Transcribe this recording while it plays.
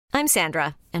I'm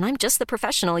Sandra, and I'm just the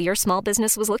professional your small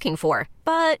business was looking for.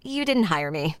 But you didn't hire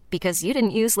me because you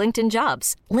didn't use LinkedIn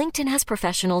Jobs. LinkedIn has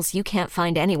professionals you can't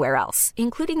find anywhere else,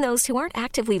 including those who aren't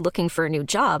actively looking for a new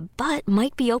job, but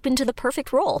might be open to the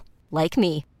perfect role, like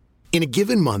me. In a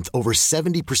given month, over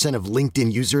 70% of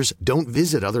LinkedIn users don't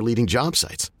visit other leading job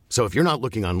sites. So if you're not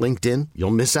looking on LinkedIn,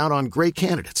 you'll miss out on great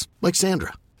candidates like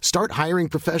Sandra. Start hiring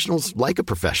professionals like a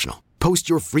professional. Post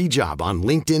your free job on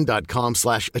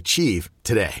linkedin.com/achieve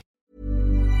today.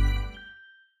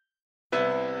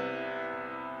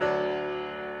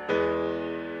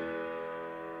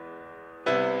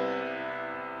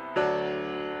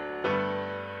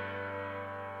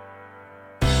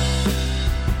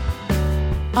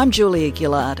 I'm Julia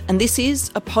Gillard, and this is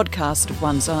a podcast of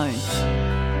one's own.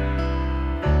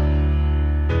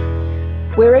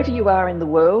 Wherever you are in the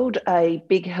world, a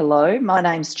big hello. My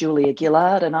name's Julia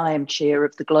Gillard, and I am chair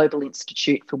of the Global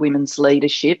Institute for Women's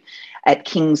Leadership at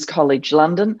King's College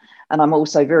London. And I'm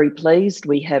also very pleased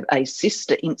we have a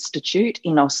sister institute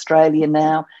in Australia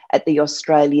now at the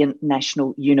Australian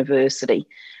National University.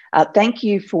 Thank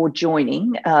you for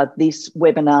joining this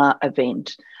webinar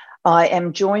event. I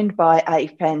am joined by a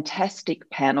fantastic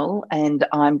panel, and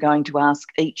I'm going to ask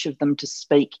each of them to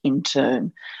speak in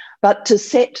turn. But to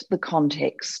set the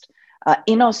context,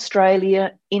 in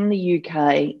Australia, in the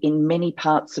UK, in many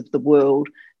parts of the world,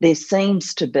 there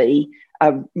seems to be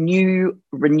a new,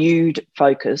 renewed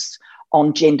focus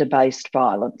on gender-based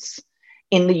violence.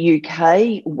 In the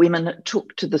UK, women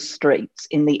took to the streets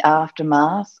in the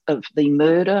aftermath of the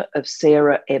murder of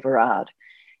Sarah Everard.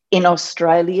 In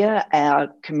Australia, our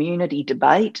community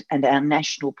debate and our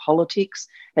national politics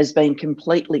has been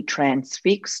completely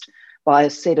transfixed by a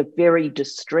set of very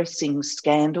distressing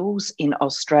scandals in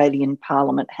Australian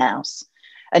Parliament House,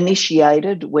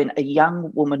 initiated when a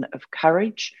young woman of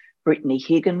courage, Brittany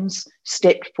Higgins,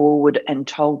 stepped forward and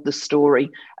told the story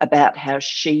about how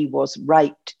she was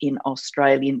raped in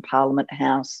Australian Parliament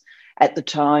House at the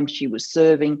time she was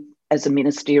serving as a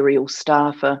ministerial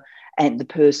staffer, and the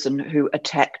person who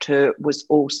attacked her was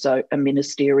also a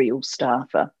ministerial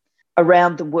staffer.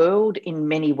 Around the world, in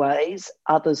many ways,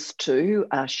 others too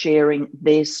are sharing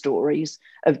their stories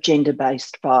of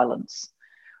gender-based violence.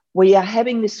 We are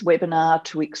having this webinar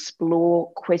to explore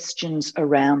questions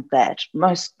around that,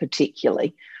 most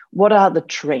particularly, what are the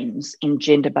trends in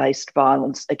gender-based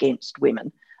violence against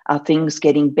women? Are things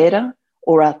getting better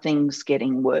or are things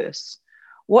getting worse?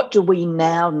 What do we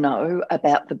now know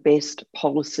about the best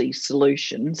policy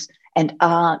solutions, and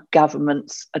are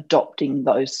governments adopting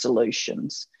those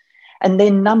solutions? And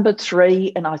then number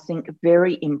three, and I think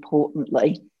very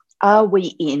importantly, are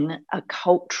we in a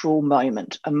cultural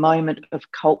moment, a moment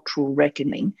of cultural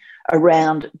reckoning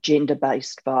around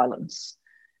gender-based violence?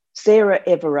 Sarah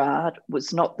Everard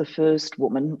was not the first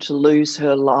woman to lose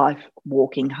her life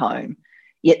walking home,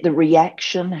 yet the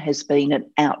reaction has been an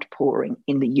outpouring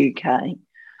in the UK.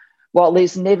 While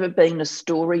there's never been a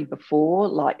story before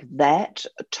like that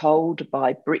told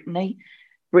by Brittany,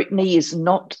 Brittany is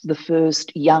not the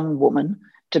first young woman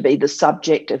to be the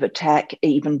subject of attack,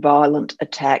 even violent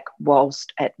attack,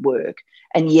 whilst at work.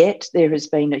 And yet there has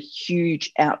been a huge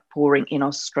outpouring in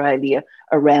Australia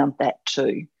around that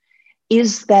too.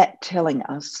 Is that telling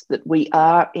us that we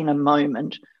are in a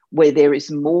moment where there is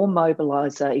more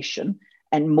mobilisation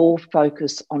and more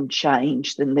focus on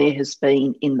change than there has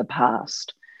been in the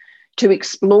past? To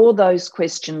explore those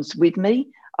questions with me,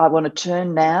 I want to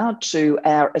turn now to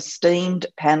our esteemed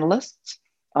panellists.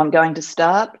 I'm going to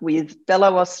start with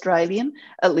fellow Australian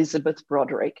Elizabeth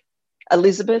Broderick.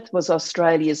 Elizabeth was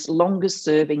Australia's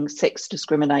longest-serving Sex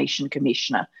Discrimination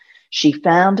Commissioner. She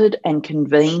founded and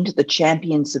convened the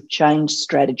Champions of Change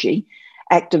strategy,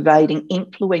 activating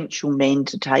influential men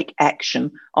to take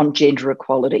action on gender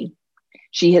equality.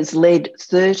 She has led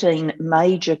 13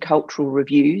 major cultural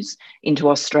reviews into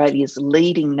Australia's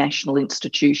leading national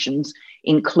institutions,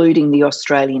 including the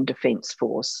Australian Defence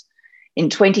Force. In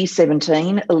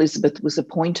 2017, Elizabeth was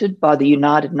appointed by the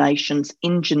United Nations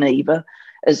in Geneva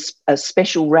as a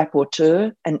special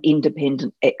rapporteur and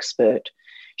independent expert.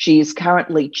 She is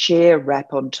currently chair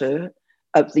rapporteur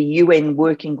of the UN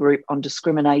Working Group on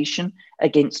Discrimination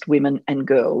Against Women and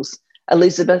Girls.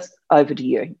 Elizabeth, over to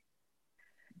you.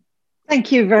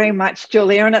 Thank you very much,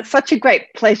 Julia, and it's such a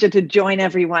great pleasure to join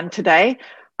everyone today.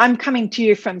 I'm coming to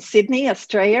you from Sydney,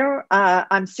 Australia.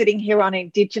 I'm sitting here on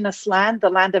Indigenous land, the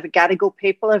land of the Gadigal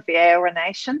people of the Eora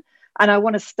Nation, and I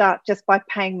want to start just by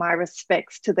paying my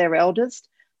respects to their elders,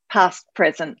 past,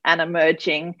 present and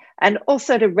emerging, and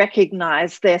also to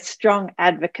recognise their strong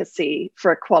advocacy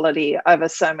for equality over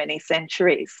so many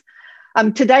centuries.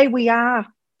 Today we are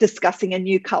discussing a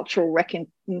new cultural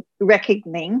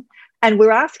reckoning. And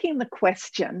we're asking the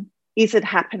question, is it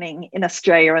happening in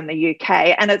Australia and the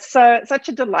UK? And it's such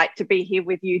a delight to be here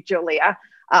with you, Julia,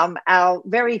 our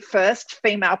very first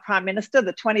female Prime Minister,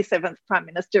 the 27th Prime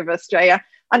Minister of Australia.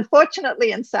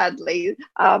 Unfortunately and sadly,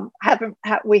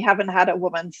 we haven't had a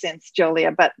woman since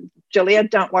Julia, but Julia,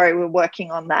 don't worry, we're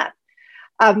working on that.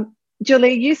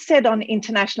 Julia, you said on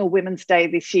International Women's Day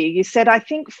this year, you said, I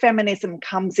think feminism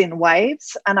comes in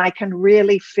waves and I can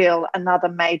really feel another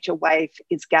major wave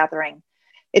is gathering.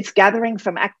 It's gathering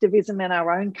from activism in our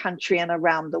own country and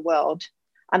around the world.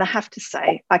 And I have to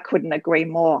say, I couldn't agree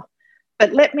more.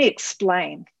 But let me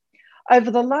explain.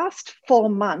 Over the last 4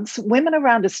 months, women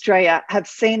around Australia have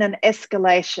seen an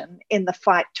escalation in the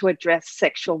fight to address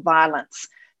sexual violence.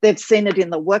 They've seen it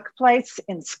in the workplace,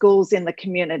 in schools, in the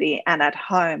community, and at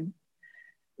home.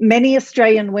 Many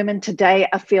Australian women today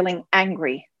are feeling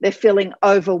angry. They're feeling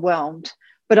overwhelmed.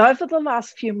 But over the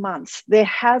last few months, there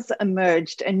has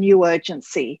emerged a new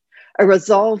urgency, a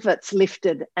resolve that's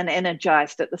lifted and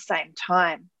energised at the same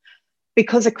time.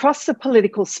 Because across the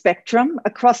political spectrum,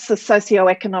 across the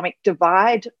socioeconomic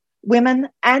divide, women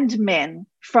and men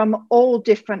from all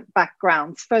different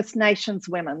backgrounds, First Nations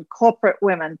women, corporate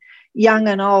women, young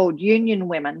and old, union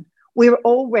women, we're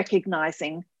all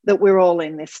recognising that we're all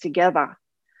in this together.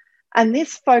 And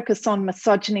this focus on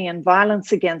misogyny and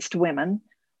violence against women,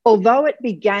 although it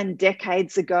began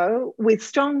decades ago with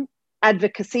strong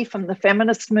advocacy from the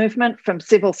feminist movement, from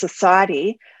civil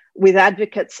society, with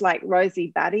advocates like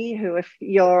Rosie Batty, who if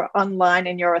you're online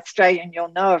and you're Australian,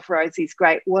 you'll know of Rosie's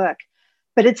great work.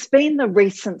 But it's been the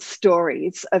recent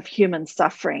stories of human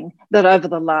suffering that over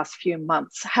the last few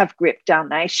months have gripped our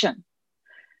nation.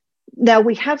 Now,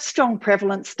 we have strong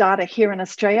prevalence data here in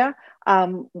Australia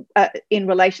in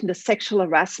relation to sexual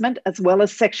harassment as well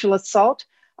as sexual assault.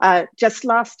 Just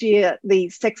last year, the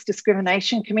Sex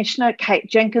Discrimination Commissioner, Kate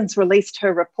Jenkins, released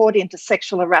her report into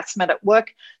sexual harassment at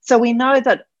work. So we know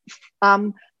that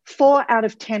 4 out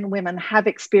of 10 women have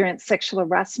experienced sexual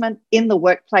harassment in the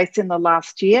workplace in the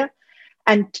last year,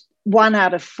 and 1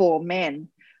 out of 4 men.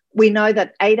 We know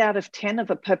that 8 out of 10 of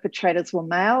the perpetrators were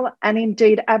male, and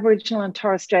indeed Aboriginal and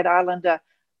Torres Strait Islander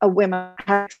women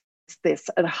have this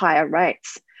at higher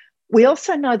rates. We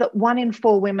also know that 1 in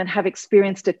 4 women have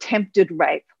experienced attempted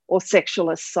rape or sexual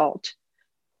assault,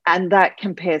 and that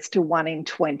compares to 1 in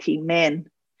 20 men.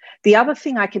 The other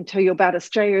thing I can tell you about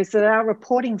Australia is that our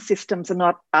reporting systems are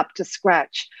not up to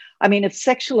scratch. I mean, of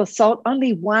sexual assault,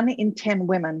 only 1 in 10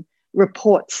 women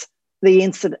reports the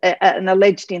incident, an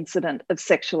alleged incident of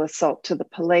sexual assault to the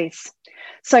police.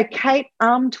 So Kate,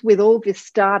 armed with all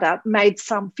this data, made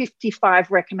some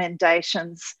 55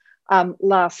 recommendations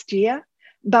last year,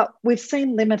 but we've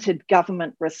seen limited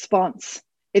government response.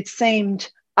 It seemed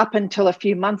up until a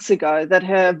few months ago that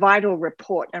her vital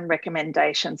report and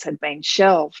recommendations had been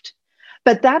shelved.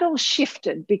 But that all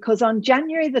shifted because on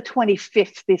January the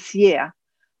 25th this year,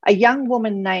 a young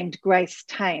woman named Grace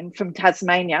Tame from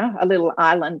Tasmania, a little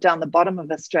island down the bottom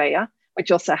of Australia,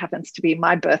 which also happens to be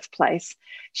my birthplace,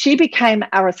 she became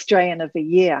our Australian of the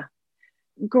Year.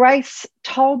 Grace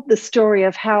told the story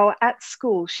of how at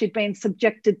school she'd been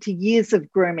subjected to years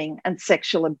of grooming and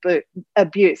sexual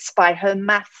abuse by her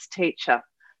maths teacher,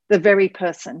 the very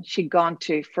person she'd gone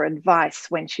to for advice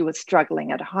when she was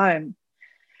struggling at home.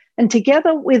 And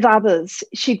together with others,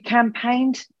 she'd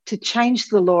campaigned to change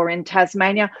the law in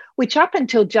Tasmania, which up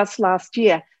until just last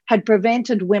year had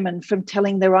prevented women from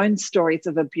telling their own stories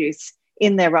of abuse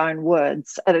in their own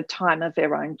words at a time of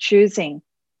their own choosing.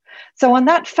 So on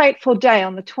that fateful day,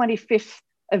 on the 25th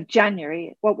of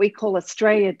January, what we call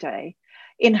Australia Day,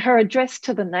 in her address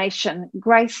to the nation,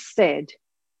 Grace said,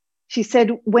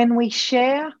 when we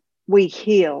share, we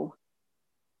heal.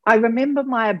 I remember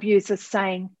my abuser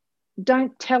saying,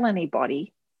 don't tell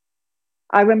anybody.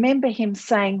 I remember him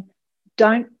saying,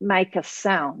 don't make a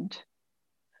sound.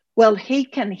 Well, he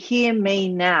can hear me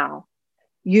now,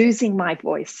 using my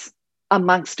voice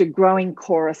amongst a growing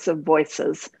chorus of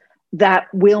voices that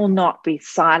will not be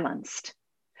silenced.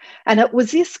 And it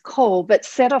was this call that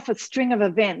set off a string of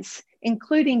events,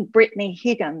 including Brittany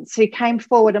Higgins, who came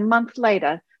forward a month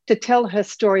later to tell her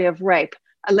story of rape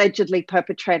allegedly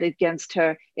perpetrated against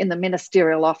her in the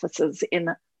ministerial offices in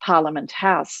Parliament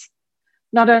House.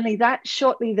 Not only that,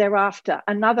 shortly thereafter,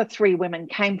 another 3 women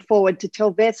came forward to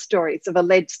tell their stories of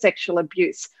alleged sexual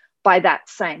abuse by that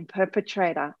same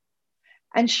perpetrator.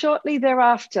 And shortly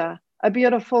thereafter, a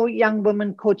beautiful young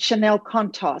woman called Chanel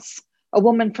Contos, a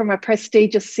woman from a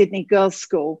prestigious Sydney girls'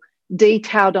 school,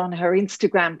 detailed on her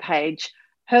Instagram page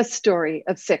her story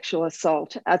of sexual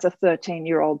assault as a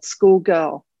 13-year-old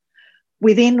schoolgirl.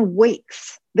 Within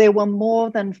weeks, there were more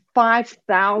than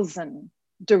 5,000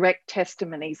 direct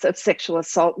testimonies of sexual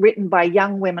assault written by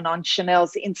young women on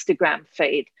Chanel's Instagram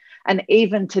feed. And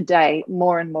even today,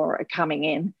 more and more are coming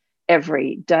in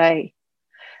every day.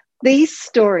 These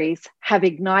stories have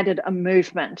ignited a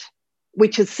movement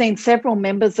which has seen several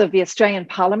members of the Australian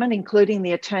Parliament, including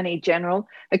the Attorney General,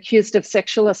 accused of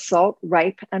sexual assault,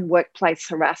 rape, and workplace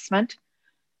harassment.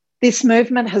 This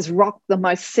movement has rocked the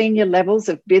most senior levels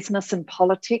of business and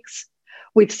politics.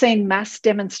 We've seen mass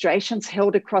demonstrations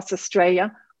held across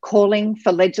Australia calling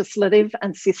for legislative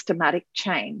and systematic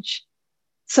change.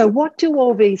 So what do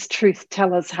all these truth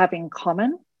tellers have in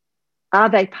common? Are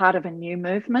they part of a new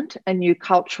movement, a new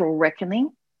cultural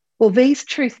reckoning? Well, these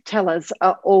truth tellers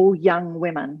are all young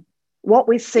women. What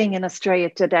we're seeing in Australia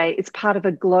today is part of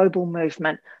a global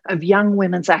movement of young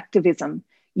women's activism,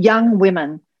 young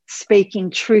women speaking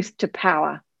truth to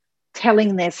power,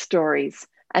 telling their stories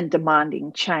and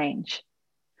demanding change.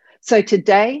 So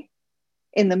today,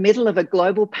 in the middle of a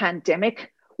global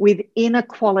pandemic, with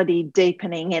inequality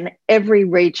deepening in every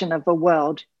region of the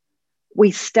world,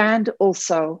 we stand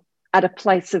also at a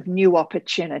place of new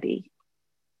opportunity,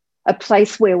 a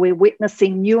place where we're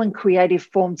witnessing new and creative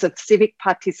forms of civic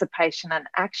participation and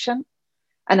action.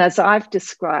 And as I've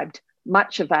described,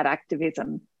 much of that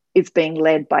activism is being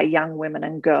led by young women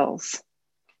and girls.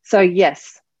 So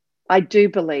yes, I do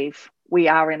believe we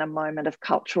are in a moment of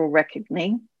cultural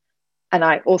reckoning, and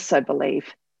I also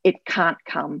believe it can't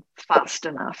come fast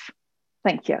enough.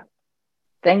 Thank you.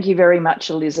 Thank you very much,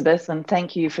 Elizabeth, and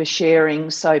thank you for sharing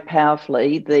so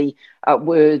powerfully the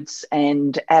words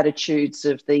and attitudes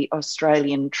of the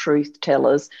Australian truth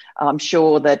tellers. I'm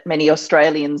sure that many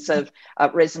Australians have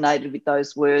resonated with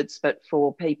those words, but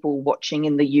for people watching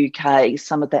in the UK,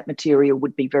 some of that material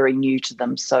would be very new to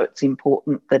them, so it's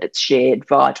important that it's shared,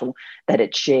 vital that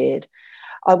it's shared.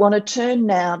 I want to turn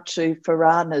now to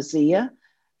Farah Nazir.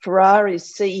 Farah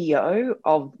is CEO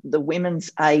of the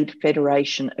Women's Aid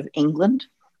Federation of England.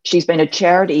 She's been a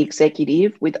charity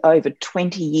executive with over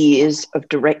 20 years of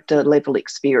director-level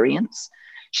experience.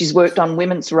 She's worked on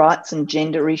women's rights and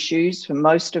gender issues for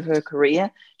most of her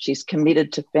career. She's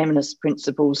committed to feminist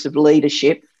principles of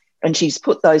leadership, and she's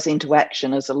put those into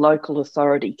action as a local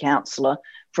authority councillor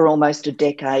for almost a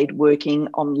decade, working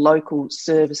on local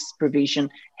service provision,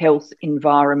 health,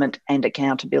 environment, and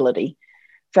accountability.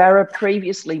 Farah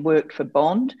previously worked for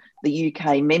Bond, the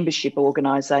UK membership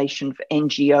organisation for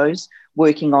NGOs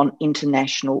working on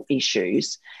international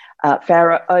issues.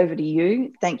 Farah, over to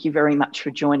you. Thank you very much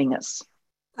for joining us.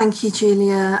 Thank you,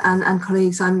 Julia, and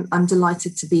colleagues. I'm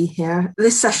delighted to be here.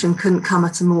 This session couldn't come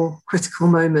at a more critical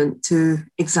moment to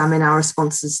examine our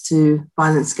responses to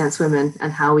violence against women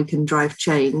and how we can drive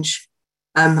change.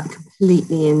 I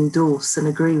completely endorse and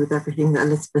agree with everything that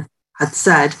Elizabeth had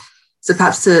said. So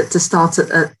perhaps to start at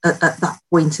that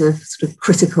point of sort of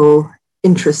critical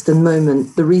interest and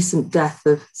moment, the recent death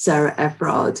of Sarah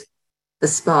Everard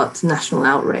has sparked national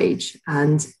outrage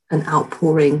and an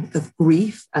outpouring of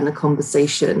grief and a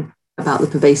conversation about the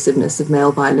pervasiveness of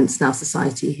male violence in our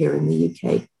society here in the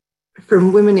UK.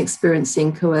 From women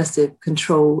experiencing coercive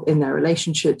control in their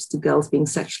relationships to girls being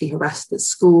sexually harassed at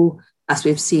school, as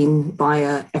we've seen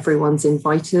via Everyone's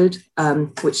Invited,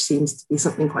 which seems to be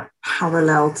something quite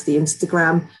parallel to the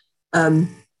Instagram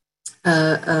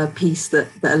piece that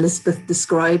Elizabeth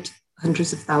described.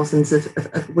 Hundreds of thousands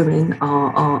of women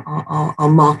are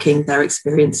marking their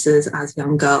experiences as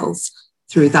young girls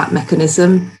through that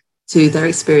mechanism, to their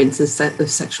experiences of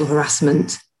sexual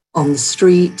harassment on the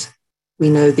street. We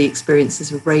know the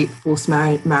experiences of rape, forced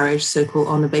marriage, so-called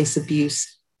honour-based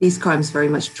abuse. These crimes very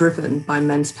much driven by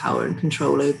men's power and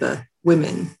control over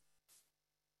women.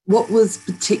 What was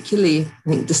particularly, I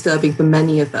think, disturbing for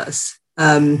many of us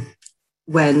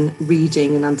when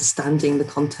reading and understanding the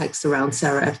context around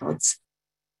Sarah Everard's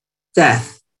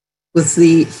death was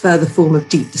the further form of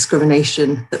deep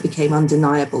discrimination that became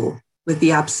undeniable with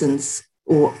the absence,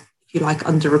 or if you like,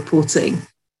 underreporting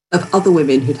of other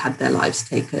women who'd had their lives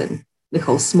taken.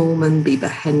 Nicole Smallman, Bieber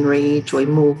Henry, Joy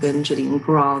Morgan, Gillian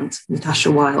Grant, Natasha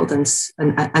Wilde, and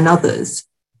others.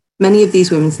 Many of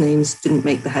these women's names didn't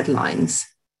make the headlines,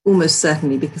 almost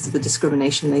certainly because of the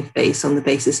discrimination they face on the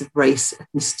basis of race,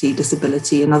 ethnicity,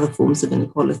 disability, and other forms of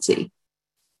inequality.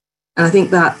 And I think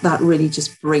that really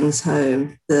just brings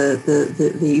home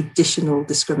the additional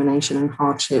discrimination and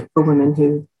hardship for women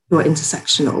who are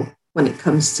intersectional when it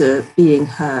comes to being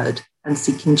heard and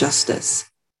seeking justice.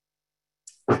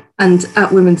 And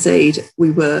at Women's Aid,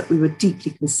 we were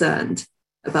deeply concerned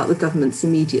about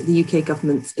the UK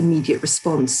government's immediate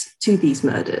response to these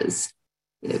murders.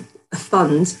 You know, a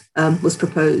fund was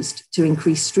proposed to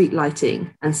increase street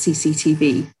lighting and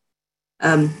CCTV.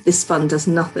 This fund does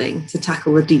nothing to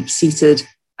tackle the deep-seated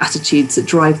attitudes that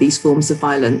drive these forms of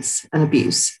violence and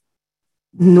abuse,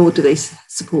 nor do they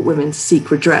support women to seek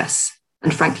redress.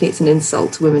 And frankly, it's an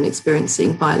insult to women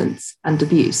experiencing violence and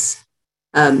abuse.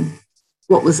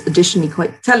 What was additionally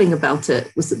quite telling about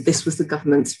it was that this was the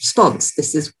government's response.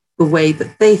 This is the way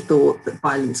that they thought that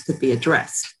violence could be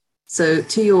addressed. So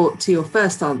to your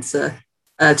first answer,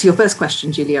 to your first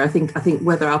question, Julia, I think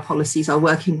whether our policies are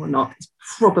working or not is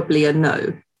probably a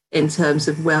no in terms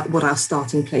of what our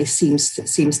starting place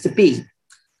seems to be.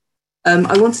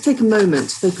 I want to take a moment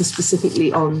to focus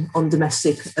specifically on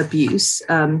domestic abuse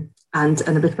and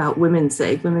a bit about Women's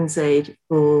Aid. Women's Aid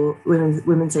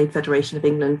Federation of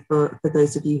England, for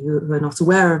those of you who are not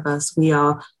aware of us, we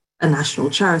are a national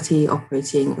charity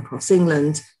operating across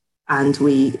England, and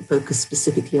we focus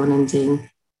specifically on ending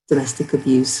domestic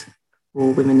abuse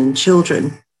for women and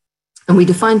children. And we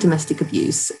define domestic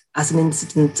abuse as an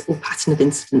incident or pattern of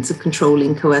incidents of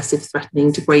controlling, coercive,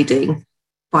 threatening, degrading,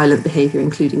 violent behaviour,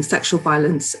 including sexual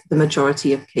violence, the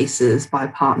majority of cases by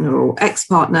a partner or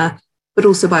ex-partner, but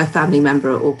also by a family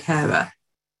member or carer.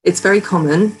 It's very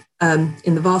common.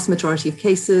 In the vast majority of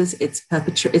cases, it's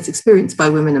experienced by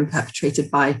women and perpetrated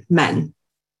by men.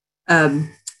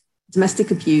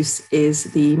 Domestic abuse is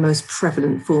the most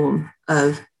prevalent form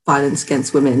of violence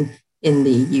against women in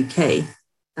the UK,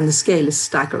 and the scale is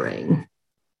staggering.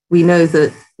 We know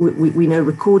that we know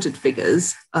recorded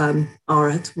figures are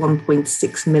at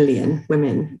 1.6 million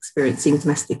women experiencing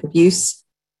domestic abuse.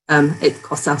 It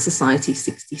costs our society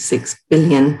 66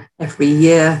 billion every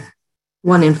year.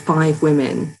 1 in 5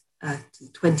 women,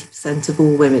 20% of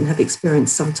all women, have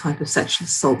experienced some type of sexual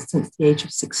assault since the age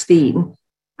of 16.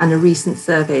 And a recent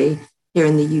survey here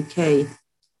in the UK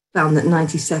found that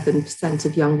 97%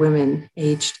 of young women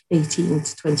aged 18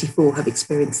 to 24 have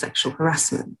experienced sexual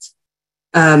harassment.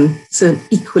 So an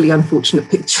equally unfortunate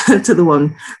picture to the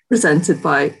one presented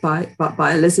by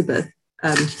Elizabeth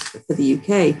for the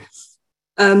UK.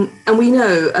 And we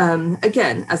know,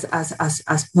 again, as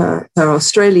per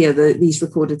Australia, these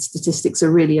recorded statistics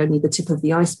are really only the tip of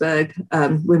the iceberg.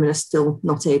 Women are still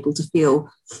not able to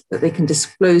feel that they can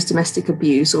disclose domestic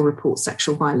abuse or report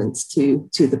sexual violence to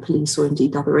the police or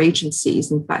indeed other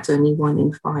agencies. In fact, only 1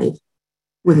 in 5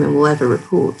 women will ever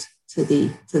report to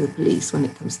the police when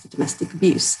it comes to domestic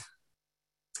abuse.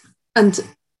 And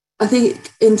I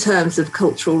think in terms of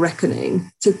cultural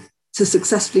reckoning, to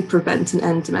successfully prevent and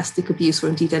end domestic abuse or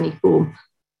indeed any form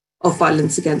of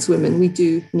violence against women, we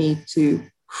do need to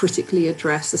critically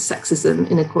address the sexism,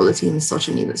 inequality and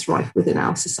misogyny that's rife within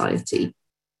our society.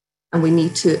 And we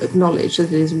need to acknowledge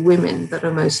that it is women that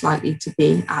are most likely to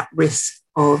be at risk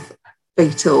of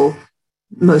fatal,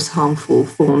 most harmful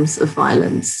forms of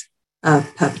violence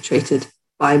perpetrated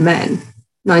by men.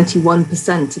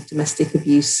 91% of domestic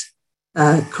abuse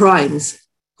crimes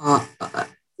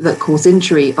that cause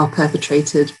injury are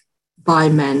perpetrated by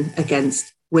men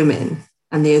against women,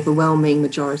 and the overwhelming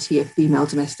majority of female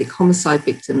domestic homicide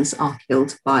victims are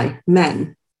killed by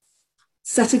men.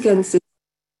 Set against this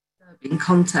disturbing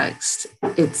context,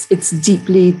 it's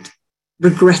deeply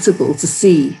regrettable to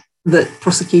see that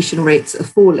prosecution rates are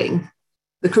falling.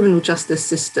 The criminal justice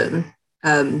system,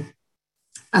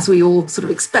 as we all sort of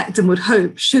expect and would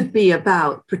hope, should be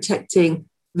about protecting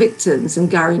victims and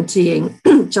guaranteeing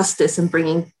justice and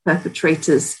bringing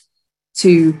perpetrators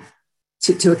to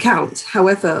account.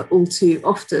 However, all too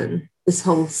often, this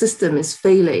whole system is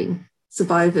failing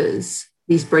survivors,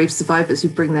 these brave survivors who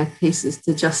bring their cases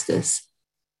to justice,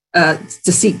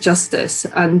 to seek justice.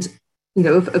 And, you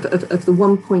know, of the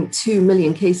 1.2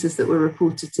 million cases that were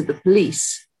reported to the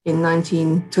police in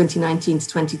 2019 to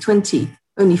 2020,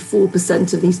 only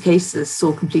 4% of these cases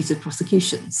saw completed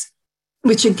prosecutions,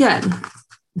 which again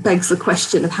begs the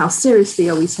question of how seriously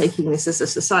are we taking this as a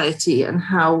society, and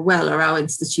how well are our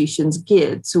institutions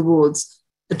geared towards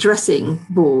addressing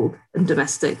BORG and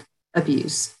domestic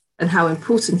abuse, and how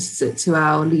important is it to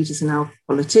our leaders and our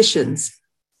politicians.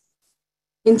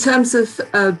 In terms of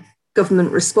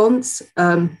government response,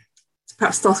 to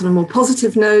perhaps start on a more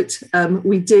positive note,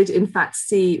 we did in fact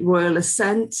see royal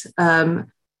assent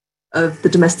of the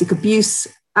Domestic Abuse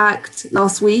Act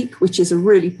last week, which is a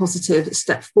really positive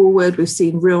step forward. We've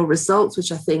seen real results,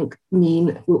 which I think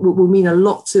will mean a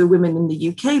lot to women in the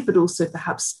UK, but also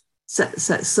perhaps set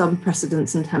some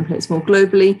precedents and templates more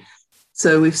globally.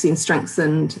 So we've seen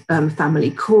strengthened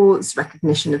family courts,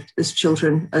 recognition of as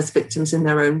children as victims in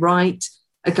their own right,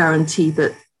 a guarantee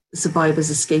that survivors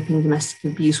escaping domestic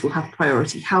abuse will have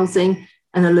priority housing,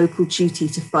 and a local duty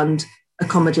to fund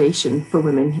accommodation for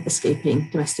women escaping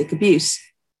domestic abuse.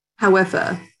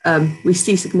 However, we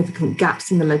see significant gaps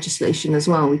in the legislation as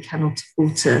well. We cannot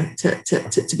afford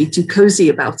to be too cosy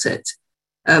about it.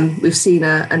 We've seen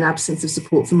an absence of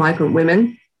support for migrant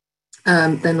women.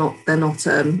 They're not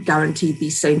guaranteed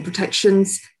these same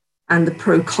protections, and the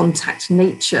pro-contact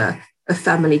nature of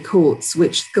family courts,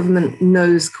 which government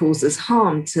knows causes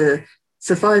harm to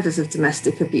survivors of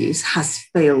domestic abuse, has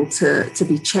failed to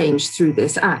be changed through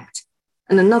this act.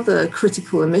 And another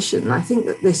critical omission, I think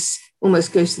that this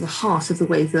almost goes to the heart of the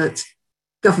way that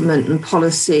government and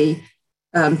policy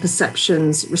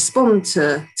perceptions respond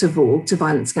to VAWG, to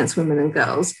violence against women and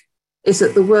girls, is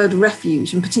that the word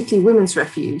refuge, and particularly women's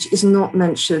refuge, is not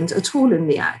mentioned at all in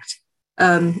the Act,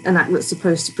 an act that's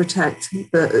supposed to protect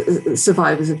the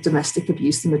survivors of domestic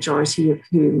abuse, the majority of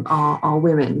whom are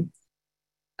women.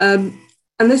 And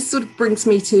this sort of brings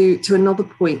me to another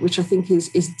point, which I think is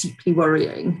deeply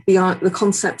worrying, the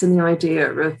concept and the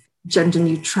idea of gender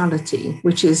neutrality,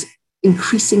 which is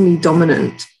increasingly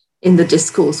dominant in the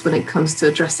discourse when it comes to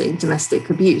addressing domestic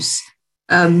abuse.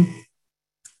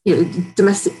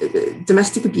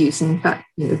 Domestic abuse, and in fact,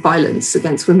 violence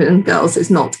against women and girls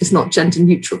is not gender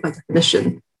neutral by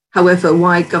definition. However,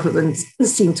 why governments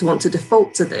seem to want to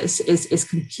default to this is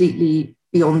completely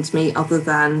beyond me, other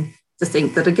than to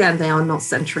think that, again, they are not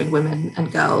centering women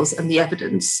and girls and the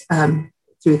evidence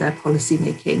through their policy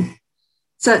making.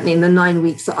 Certainly in the 9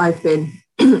 weeks that I've been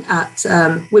at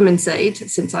Women's Aid,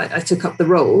 since I took up the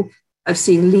role, I've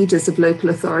seen leaders of local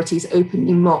authorities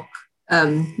openly mock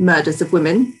murders of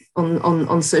women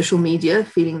on social media,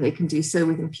 feeling they can do so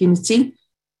with impunity.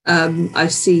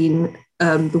 I've seen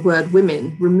the word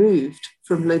women removed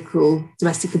from local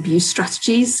domestic abuse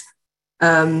strategies.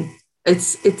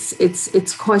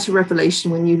 It's quite a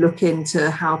revelation when you look into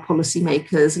how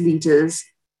policymakers, leaders,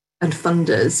 and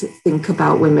funders think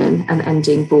about women and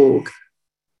ending VAWG.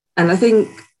 And I think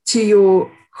to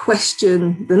your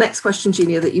question, the next question,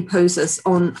 Julia, that you pose us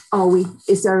on,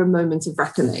 is there a moment of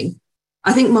reckoning?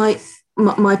 I think my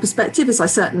perspective is I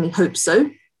certainly hope so.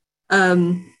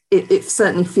 It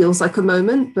certainly feels like a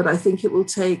moment, but I think it will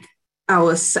take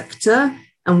our sector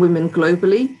and women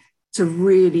globally to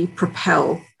really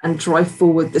propel and drive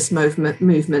forward this movement.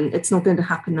 It's not going to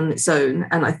happen on its own.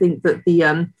 And I think that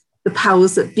the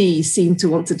powers that be seem to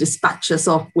want to dispatch us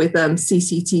off with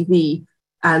CCTV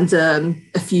and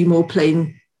a few more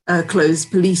plain-clothes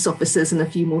police officers and a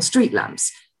few more street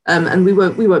lamps. And we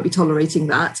won't be tolerating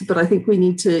that. But I think we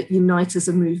need to unite as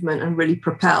a movement and really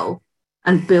propel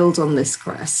and build on this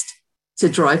crest to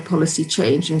drive policy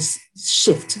change and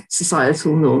shift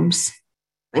societal norms.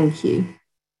 Thank you.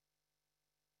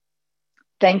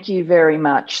 Thank you very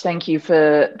much. Thank you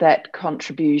for that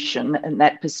contribution and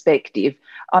that perspective.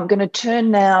 I'm going to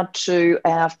turn now to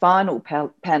our final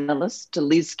panellist, to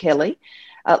Liz Kelly.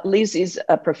 Liz is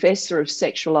a professor of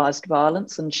sexualised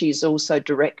violence, and she's also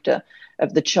director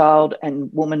of the Child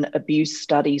and Woman Abuse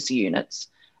Studies Unit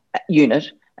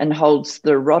and holds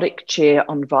the Roddick Chair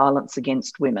on Violence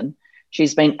Against Women.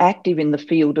 She's been active in the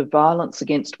field of violence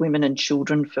against women and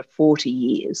children for 40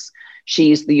 years.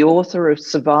 She is the author of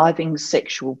Surviving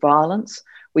Sexual Violence,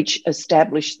 which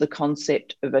established the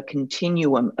concept of a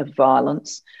continuum of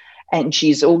violence. And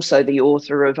she's also the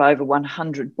author of over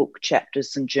 100 book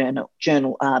chapters and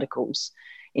journal articles.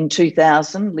 In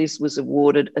 2000, Liz was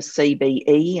awarded a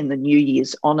CBE in the New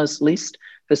Year's Honours List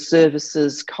for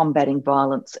services combating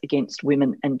violence against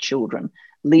women and children.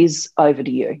 Liz, over to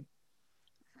you.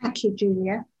 Thank you,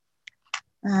 Julia.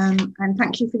 And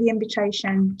thank you for the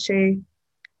invitation to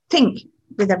think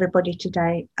with everybody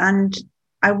today. And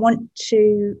I want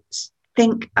to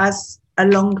think as a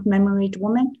long-memoried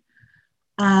woman.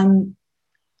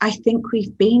 I think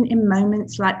we've been in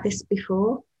moments like this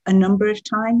before a number of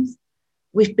times.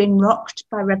 We've been rocked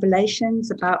by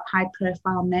revelations about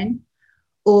high-profile men,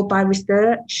 or by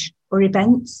research or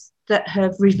events that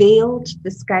have revealed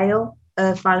the scale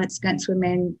of violence against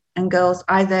women and girls,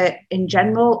 either in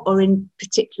general or in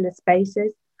particular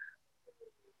spaces.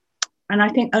 And I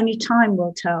think only time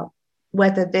will tell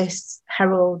whether this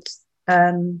heralds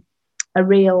a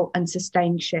real and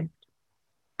sustained shift.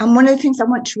 And one of the things I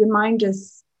want to remind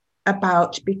us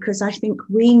about, because I think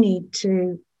we need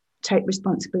to take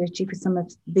responsibility for some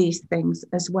of these things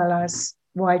as well as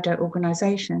wider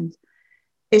organisations,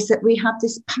 is that we have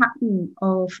this pattern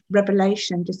of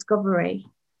revelation, discovery,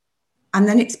 and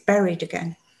then it's buried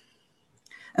again.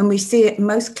 And we see it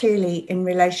most clearly in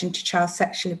relation to child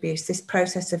sexual abuse, this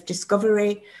process of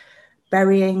discovery,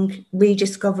 burying,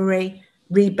 rediscovery,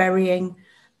 reburying.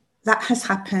 That has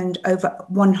happened over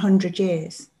 100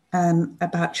 years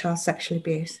about child sexual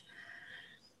abuse.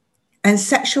 And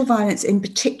sexual violence in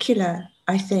particular,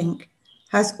 I think,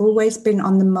 has always been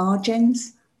on the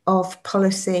margins of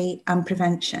policy and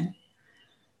prevention.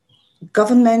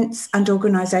 Governments and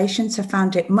organisations have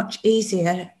found it much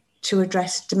easier to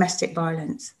address domestic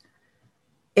violence.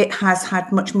 It has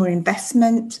had much more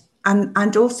investment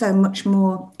and also much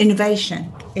more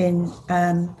innovation in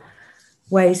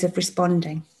ways of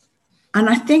responding. And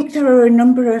I think there are a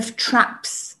number of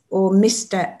traps or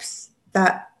missteps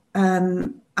that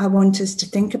I want us to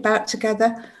think about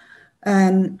together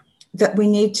that we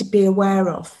need to be aware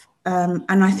of.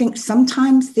 And I think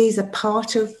sometimes these are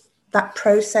part of that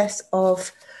process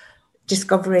of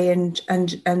discovery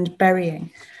and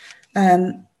burying.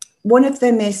 One of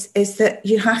them is that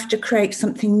you have to create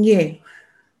something new.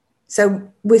 So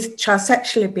with child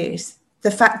sexual abuse,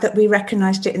 the fact that we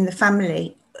recognised it in the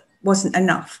family wasn't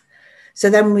enough. So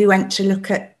then we went to look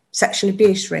at sexual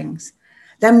abuse rings.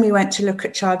 Then we went to look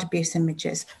at child abuse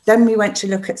images. Then we went to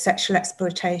look at sexual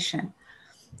exploitation.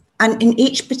 And in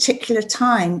each particular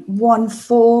time, one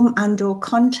form and or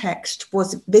context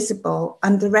was visible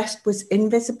and the rest was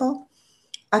invisible.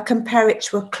 I compare it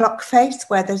to a clock face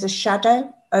where there's a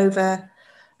shadow over,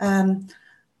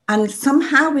 and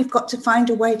somehow we've got to find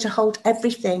a way to hold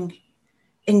everything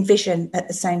in vision at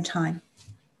the same time.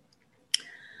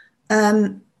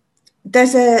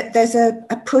 There's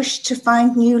a push to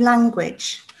find new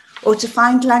language, or to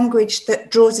find language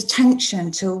that draws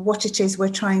attention to what it is we're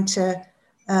trying to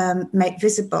make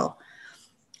visible.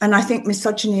 And I think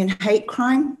misogyny and hate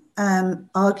crime,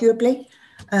 arguably,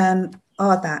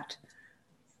 are that.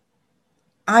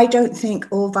 I don't think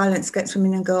all violence against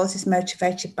women and girls is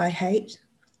motivated by hate.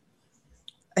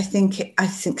 I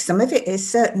think some of it is,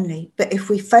 certainly, but if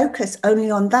we focus only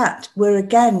on that, we're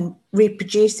again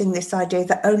reproducing this idea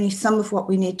that only some of what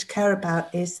we need to care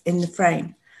about is in the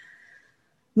frame.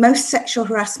 Most sexual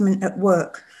harassment at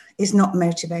work is not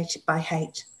motivated by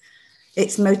hate.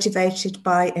 It's motivated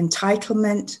by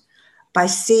entitlement, by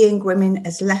seeing women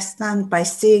as less than, by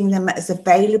seeing them as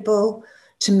available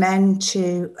to men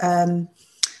to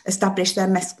establish their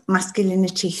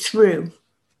masculinity through.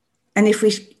 And if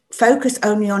we focus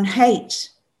only on hate,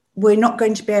 we're not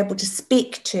going to be able to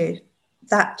speak to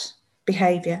that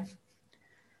behaviour.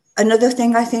 Another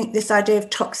thing, I think, this idea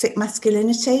of toxic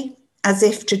masculinity, as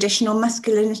if traditional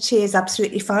masculinity is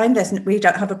absolutely fine. We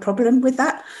don't have a problem with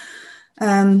that.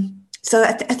 So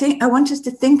I think I want us to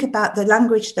think about the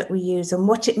language that we use and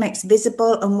what it makes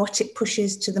visible and what it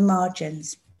pushes to the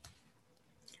margins.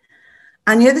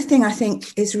 And the other thing I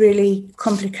think is really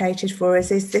complicated for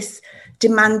us is this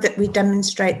demand that we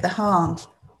demonstrate the harm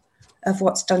of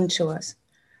what's done to us.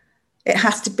 It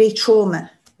has to be trauma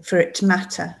for it to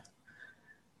matter.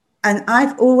 And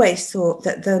I've always thought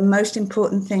that the most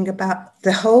important thing about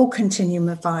the whole continuum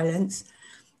of violence,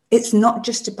 it's not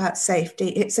just about safety,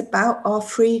 it's about our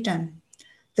freedom.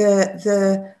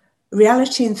 The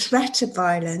reality and threat of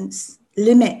violence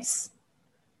limits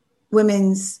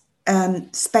women's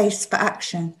space for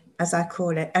action, as I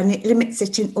call it, and it limits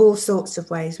it in all sorts of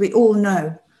ways. We all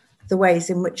know the ways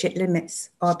in which it limits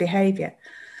our behaviour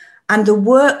and the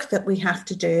work that we have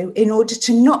to do in order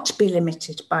to not be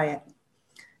limited by it.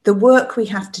 The work we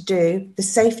have to do, the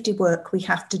safety work we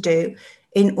have to do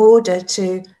in order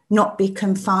to not be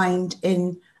confined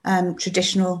in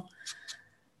traditional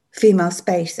female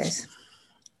spaces.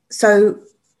 So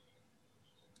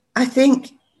I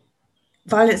think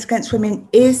violence against women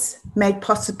is made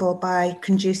possible by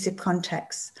conducive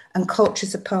contexts, and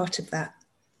culture's a part of that.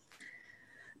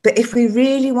 But if we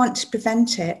really want to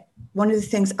prevent it, one of the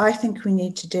things I think we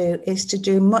need to do is to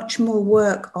do much more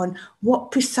work on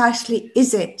what precisely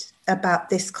is it about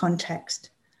this context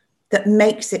that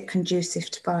makes it conducive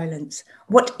to violence?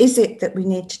 What is it that we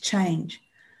need to change?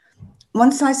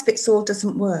 One size fits all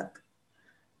doesn't work.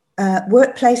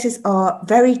 Workplaces are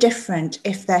very different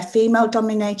if they're female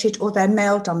dominated or they're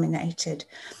male dominated.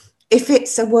 If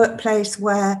it's a workplace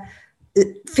where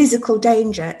physical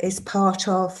danger is part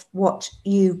of what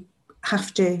you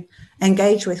have to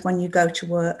engage with when you go to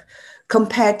work,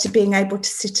 compared to being able to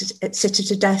sit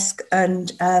at a desk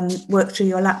and work through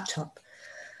your laptop.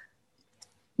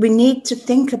 We need to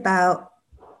think about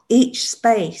each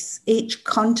space, each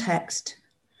context,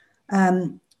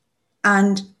 and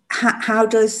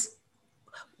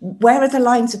where are the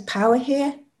lines of power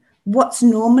here? What's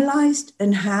normalized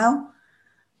and how?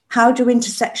 How do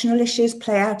intersectional issues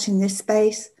play out in this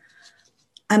space?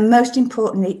 And most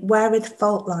importantly, where are the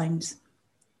fault lines?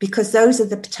 Because those are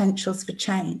the potentials for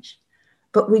change.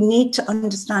 But we need to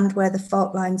understand where the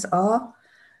fault lines are,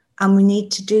 and we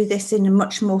need to do this in a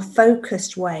much more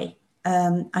focused way,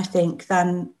 I think,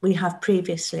 than we have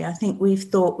previously. I think we've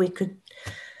thought we could,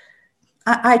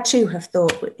 I too have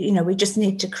thought, we just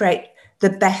need to create the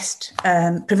best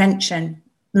prevention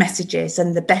messages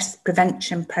and the best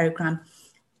prevention program.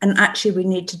 And actually, we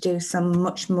need to do some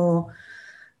much more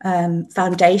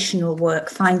foundational work,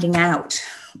 finding out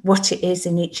what it is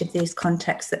in each of these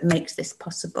contexts that makes this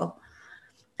possible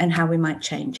and how we might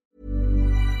change.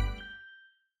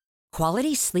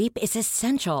 Quality sleep is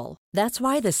essential. That's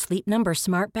why the Sleep Number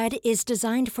Smart Bed is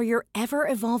designed for your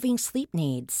ever-evolving sleep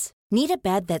needs. Need a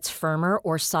bed that's firmer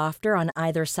or softer on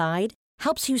either side?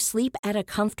 Helps you sleep at a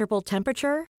comfortable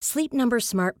temperature? Sleep Number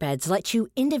Smart Beds let you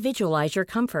individualize your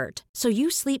comfort, so you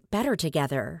sleep better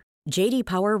together. J.D.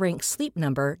 Power ranks Sleep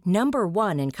Number number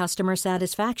 1 in customer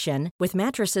satisfaction with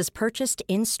mattresses purchased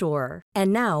in-store.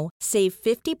 And now, save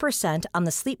 50% on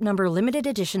the Sleep Number Limited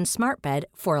Edition Smart Bed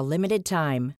for a limited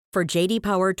time. For J.D.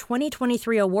 Power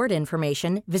 2023 award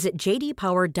information, visit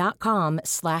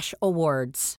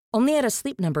jdpower.com/awards. Only at a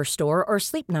Sleep Number store or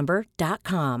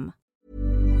sleepnumber.com.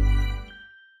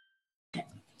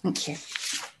 Thank you.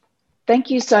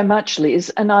 Thank you so much,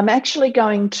 Liz. And I'm actually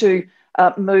going to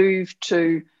move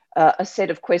to a set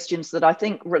of questions that I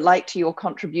think relate to your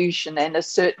contribution and are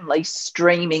certainly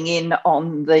streaming in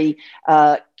on the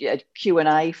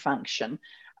Q&A function.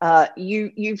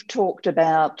 You've talked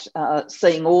about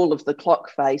seeing all of the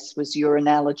clock face was your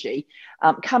analogy.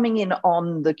 Coming in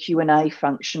on the Q&A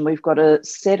function, we've got a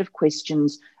set of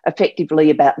questions effectively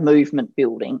about movement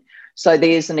building. So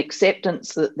there's an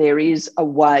acceptance that there is a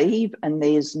wave and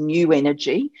there's new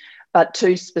energy, but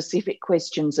 2 specific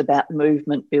questions about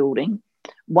movement building.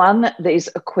 One, there's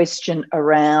a question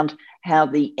around how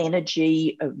the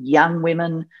energy of young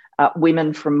women,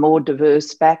 women from more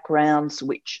diverse backgrounds,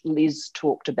 which Liz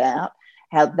talked about,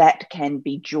 how that can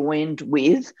be joined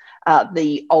with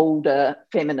the older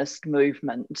feminist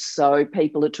movement. So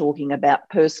people are talking about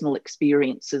personal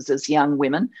experiences as young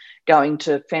women, going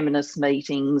to feminist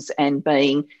meetings and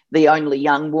being the only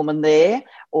young woman there,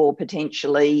 or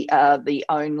potentially the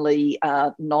only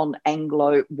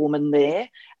non-Anglo woman there.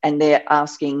 And they're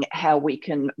asking how we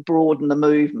can broaden the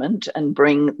movement and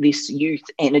bring this youth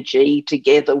energy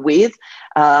together with,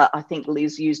 I think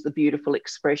Liz used the beautiful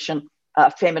expression,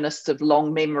 feminists of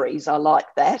long memories. I like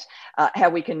that, how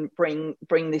we can bring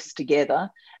this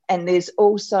together. And there's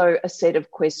also a set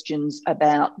of questions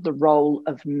about the role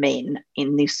of men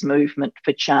in this movement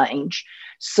for change.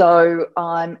 So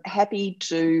I'm happy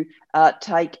to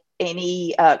take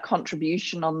any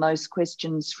contribution on those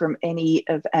questions from any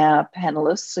of our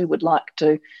panellists who would like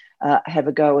to have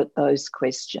a go at those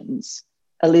questions.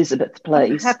 Elizabeth,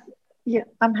 please.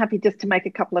 I'm happy just to make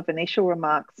a couple of initial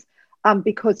remarks.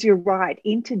 Because you're right,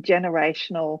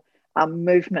 intergenerational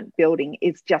movement building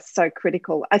is just so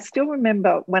critical. I still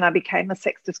remember when I became a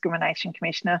Sex Discrimination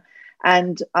Commissioner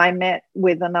and I met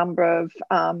with a number of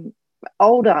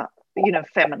older,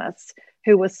 feminists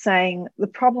who were saying the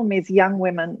problem is young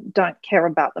women don't care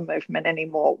about the movement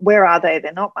anymore. Where are they?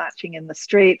 They're not marching in the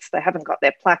streets. They haven't got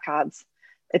their placards,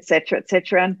 et cetera, et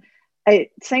cetera. And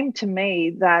it seemed to me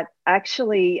that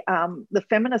actually the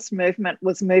feminist movement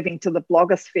was moving to the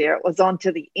blogosphere. It was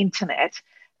onto the internet,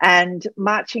 and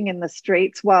marching in the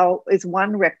streets, is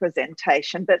one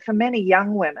representation. But for many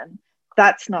young women,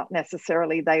 that's not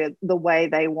necessarily the way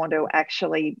they want to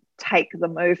actually take the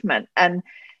movement. And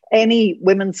any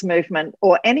women's movement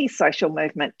or any social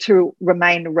movement to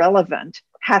remain relevant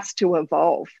has to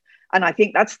evolve. And I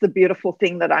think that's the beautiful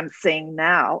thing that I'm seeing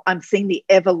now. I'm seeing the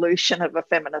evolution of a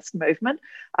feminist movement.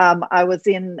 I was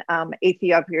in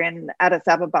Ethiopia, in Addis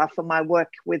Ababa, for my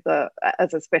work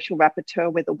as a special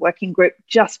rapporteur with a working group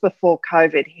just before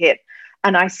COVID hit.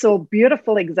 And I saw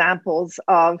beautiful examples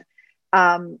of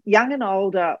young and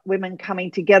older women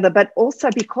coming together, but also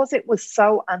because it was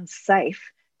so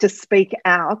unsafe to speak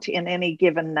out in any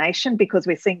given nation, because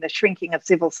we're seeing the shrinking of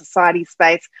civil society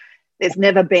space. There's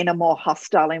never been a more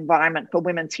hostile environment for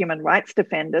women's human rights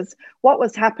defenders. What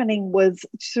was happening was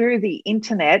through the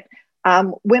internet,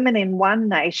 women in one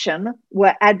nation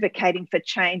were advocating for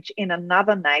change in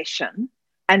another nation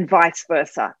and vice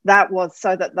versa. That was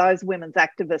so that those women's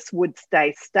activists would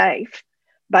stay safe,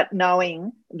 but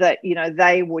knowing that,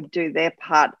 they would do their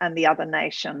part and the other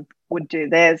nation would do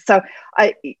theirs. So,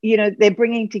 they're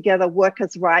bringing together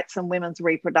workers' rights and women's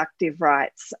reproductive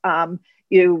rights.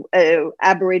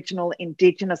 Aboriginal,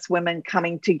 Indigenous women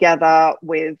coming together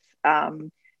with,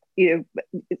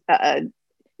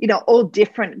 all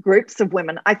different groups of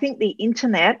women. I think the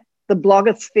internet, the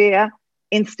blogosphere,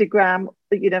 Instagram,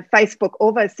 Facebook,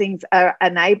 all those things are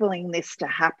enabling this to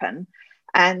happen.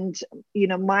 And,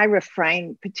 my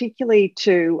refrain, particularly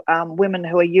to women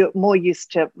who are more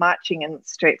used to marching in the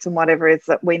streets and whatever, is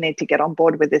that we need to get on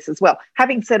board with this as well.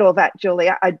 Having said all that,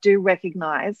 Julia, I do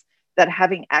recognise that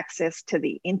having access to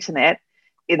the internet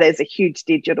there's a huge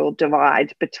digital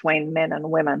divide between men and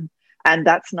women, and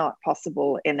that's not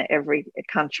possible in every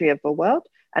country of the world.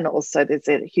 And also there's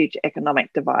a huge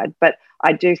economic divide. But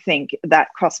I do think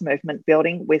that cross-movement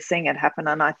building, we're seeing it happen,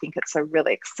 and I think it's a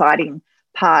really exciting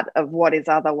part of what is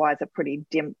otherwise a pretty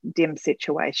dim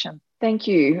situation. Thank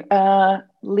you.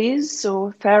 Liz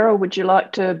or Farah, would you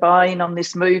like to buy in on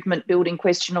this movement building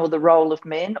question, or the role of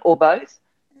men, or both?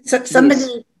 So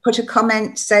somebody put a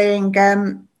comment saying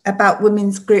about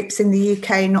women's groups in the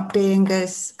UK not being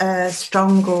as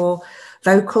strong or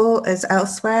vocal as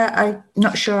elsewhere. I'm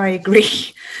not sure I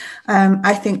agree.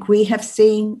 I think we have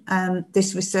seen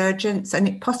this resurgence, and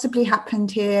it possibly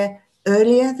happened here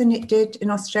earlier than it did in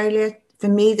Australia. For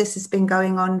me, this has been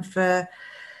going on for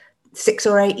 6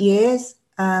 or 8 years,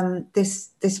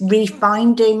 this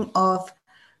refinding of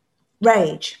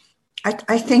rage.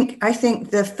 I think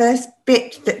the first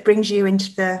bit that brings you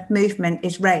into the movement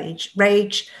is rage.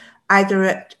 Rage either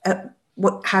at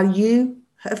how you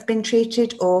have been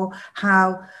treated, or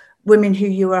how women who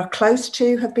you are close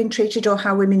to have been treated, or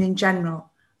how women in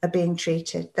general are being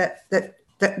treated.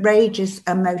 That rage is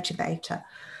a motivator.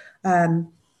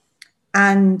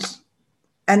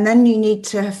 And then you need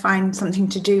to find something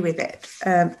to do with it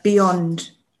beyond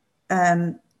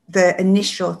the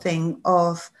initial thing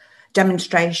of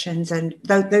demonstrations, and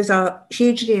those are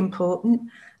hugely important.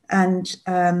 And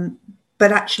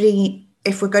but actually,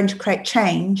 if we're going to create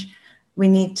change, we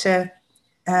need to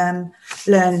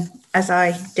learn, as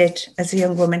I did as a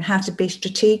young woman, how to be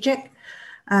strategic.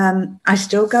 I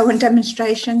still go on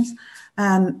demonstrations,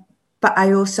 but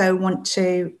I also want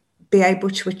to be able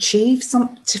to achieve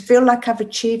to feel like I've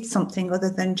achieved something other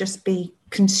than just be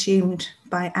consumed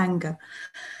by anger.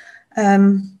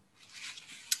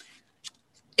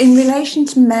 In relation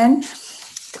to men,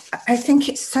 I think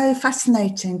it's so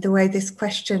fascinating the way this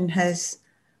question has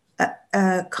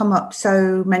come up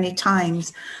so many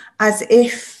times, as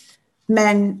if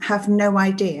men have no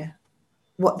idea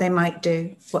what they might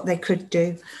do, what they could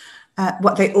do,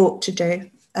 what they ought to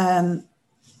do.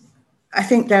 I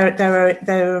think there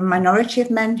are a minority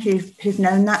of men who've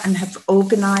known that and have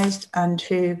organised, and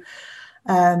who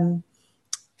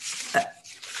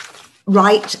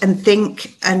write and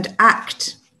think and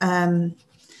act. And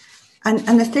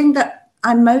the thing that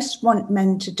I most want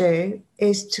men to do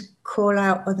is to call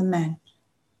out other men.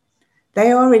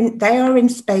 They are in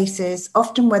spaces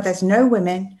often where there's no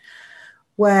women,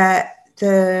 where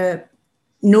the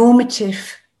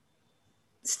normative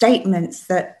statements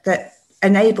that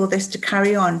enable this to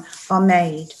carry on are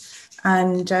made.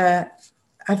 And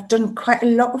I've done quite a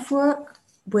lot of work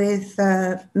with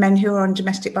men who are on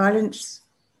domestic violence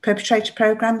perpetrator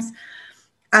programs.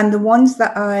 And the ones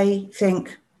that I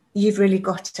think you've really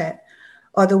got it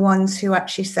are the ones who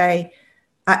actually say,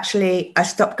 actually, I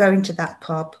stopped going to that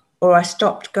pub, or I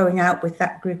stopped going out with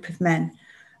that group of men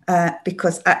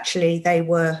because actually they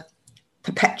were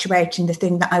perpetuating the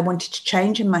thing that I wanted to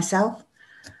change in myself.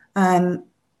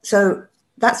 So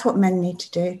that's what men need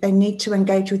to do. They need to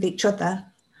engage with each other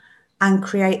and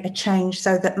create a change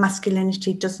so that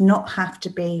masculinity does not have to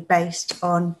be based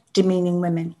on demeaning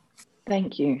women.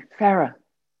 Thank you. Farah.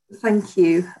 Thank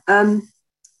you.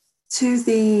 To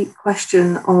the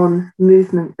question on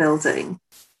movement building,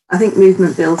 I think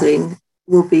movement building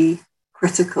will be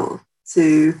critical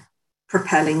to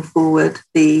propelling forward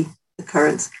the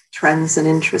current trends and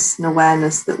interests and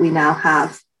awareness that we now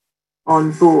have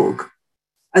on Borg.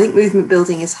 I think movement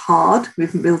building is hard.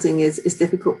 Movement building is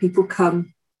difficult. People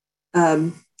come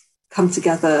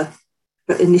together,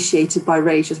 but initiated by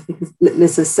rage, as I think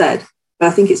Liz has said. But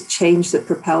I think it's change that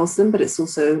propels them, but it's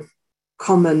also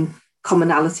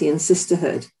commonality and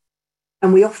sisterhood.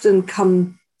 And we often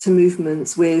come to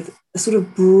movements with a sort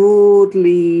of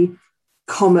broadly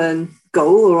common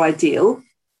goal or ideal,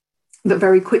 but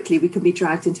very quickly we can be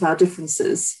dragged into our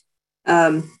differences,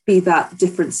 be that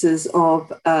differences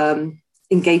of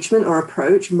engagement or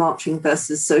approach, marching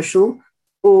versus social,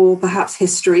 or perhaps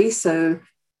history. So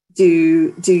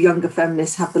do younger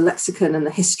feminists have the lexicon and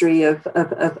the history of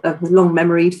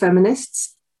long-memoried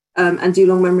feminists? And do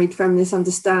long-memoried feminists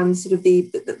understand sort of the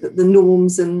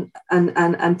norms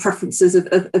and preferences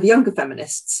of younger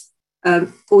feminists,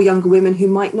 or younger women who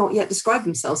might not yet describe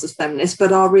themselves as feminists,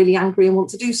 but are really angry and want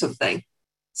to do something?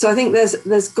 So I think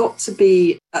there's got to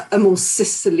be a more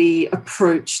sisterly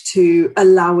approach to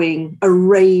allowing a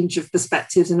range of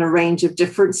perspectives and a range of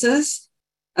differences.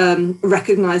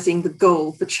 Recognizing the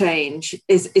goal for change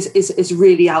is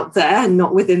really out there and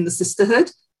not within the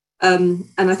sisterhood. And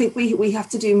I think we have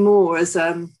to do more as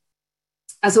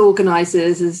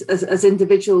organisers, as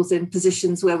individuals in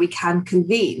positions where we can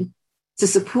convene, to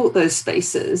support those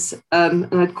spaces. And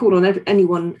I'd call on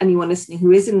anyone listening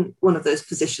who is in one of those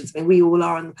positions. I mean, we all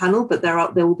are on the panel, but there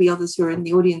will be others who are in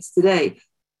the audience today,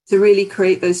 to really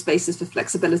create those spaces for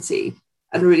flexibility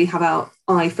and really have our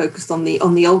eye focused on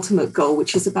the ultimate goal,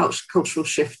 which is about cultural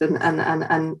shift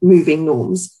and moving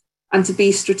norms, and to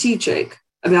be strategic.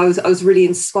 I mean, I was really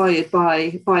inspired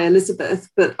by Elizabeth,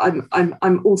 but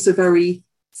I'm also very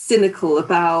cynical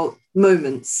about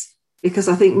moments, because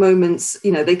I think moments,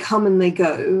 they come and they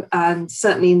go. And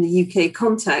certainly in the UK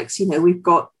context, we've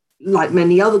got, like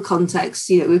many other contexts,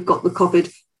 we've got the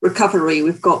COVID recovery,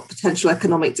 we've got potential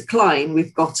economic decline,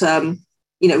 we've got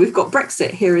Brexit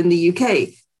here in the UK.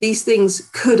 These things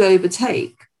could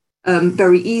overtake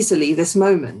very easily this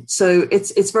moment. So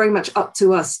it's very much up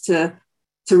to us to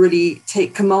really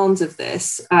take command of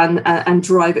this and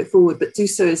drive it forward, but do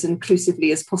so as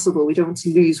inclusively as possible. We don't want to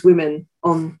lose women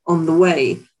on the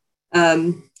way.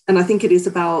 And I think it is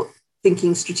about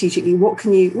thinking strategically. What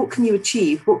can you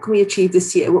achieve? What can we achieve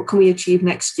this year? What can we achieve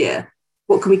next year?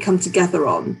 What can we come together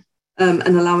on? And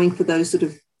allowing for those sort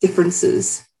of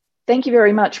differences. Thank you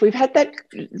very much. We've had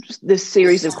this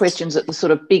series of questions at the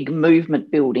sort of big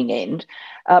movement building end,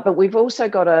 but we've also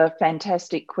got a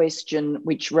fantastic question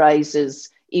which raises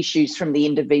issues from the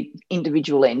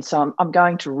individual end. So I'm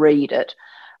going to read it.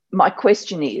 My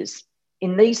question is,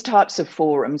 in these types of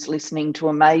forums, listening to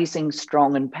amazing,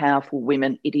 strong and powerful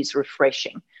women, it is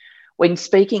refreshing. When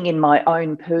speaking in my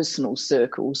own personal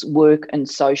circles, work and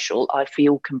social, I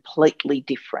feel completely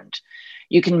different.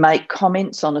 You can make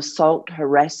comments on assault,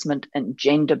 harassment and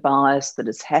gender bias that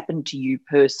has happened to you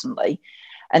personally,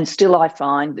 and still I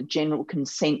find the general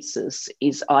consensus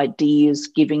is ideas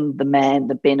giving the man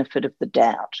the benefit of the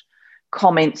doubt.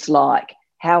 Comments like,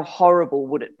 how horrible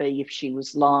would it be if she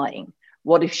was lying?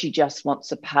 What if she just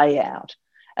wants a payout?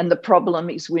 And the problem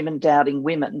is women doubting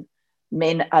women.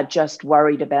 Men are just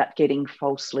worried about getting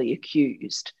falsely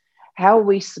accused. How are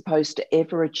we supposed to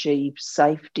ever achieve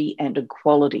safety and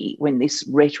equality when this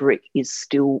rhetoric is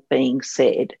still being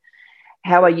said?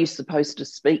 How are you supposed to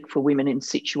speak for women in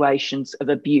situations of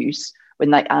abuse when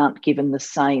they aren't given the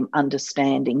same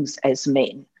understandings as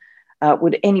men?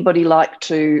 Would anybody like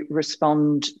to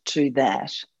respond to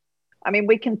that? I mean,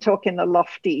 we can talk in the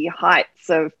lofty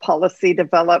heights of policy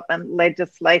development,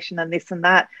 legislation and this and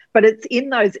that, but it's in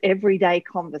those everyday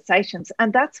conversations,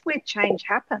 and that's where change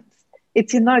happens.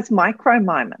 It's in those micro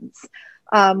moments.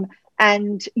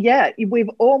 And yeah,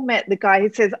 we've all met the guy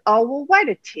who says, oh, well, wait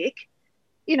a tick,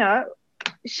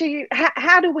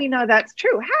 how do we know that's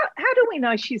true? How do we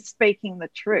know she's speaking the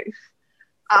truth?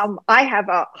 I have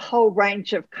a whole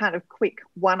range of kind of quick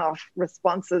one-off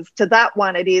responses to that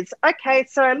one. It is, okay,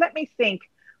 so let me think.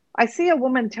 I see a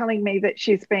woman telling me that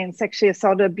she's been sexually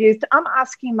assaulted, abused. I'm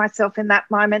asking myself in that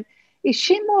moment, is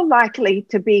she more likely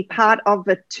to be part of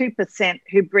the 2%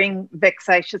 who bring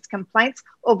vexatious complaints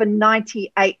or the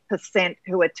 98%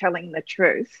 who are telling the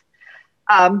truth?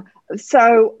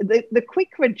 So the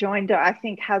quick rejoinder, I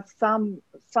think, has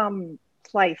some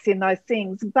place in those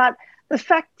things. But the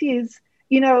fact is,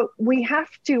 we have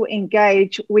to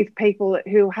engage with people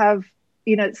who have,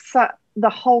 the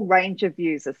whole range of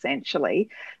views, essentially.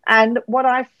 And what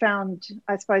I've found,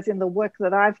 I suppose, in the work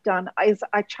that I've done is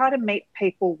I try to meet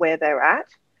people where they're at.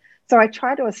 So I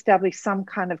try to establish some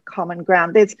kind of common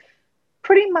ground. There's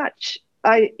pretty much,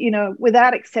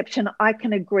 without exception, I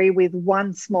can agree with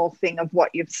one small thing of what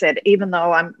you've said, even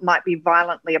though I might be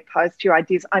violently opposed to your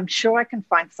ideas. I'm sure I can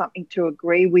find something to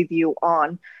agree with you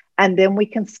on, and then we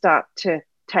can start to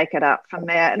take it up from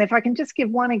there. And if I can just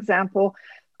give one example,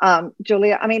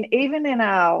 Julia, I mean, even in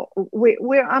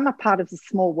I'm a part of a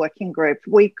small working group.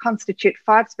 We constitute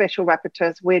 5 special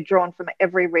rapporteurs. We're drawn from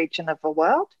every region of the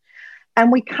world,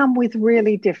 and we come with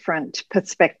really different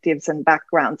perspectives and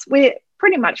backgrounds. We're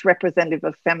pretty much representative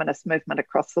of feminist movement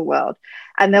across the world.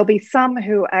 And there'll be some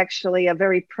who actually are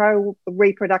very pro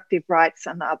reproductive rights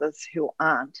and others who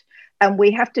aren't. And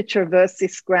we have to traverse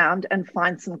this ground and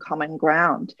find some common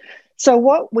ground. So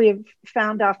what we've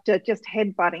found after just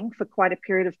headbutting for quite a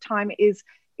period of time is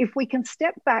if we can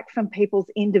step back from people's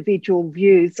individual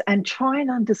views and try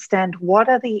and understand what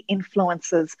are the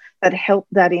influences that help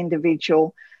that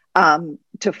individual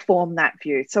to form that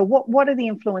view. So what are the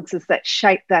influences that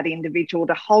shape that individual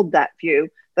to hold that view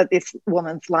that this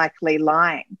woman's likely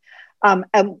lying?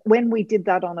 And when we did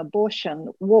that on abortion,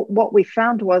 what we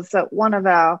found was that one of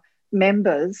our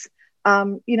members,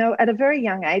 at a very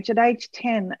young age, at age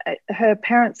 10, her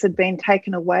parents had been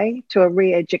taken away to a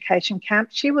re-education camp.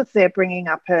 She was there bringing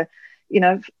up her,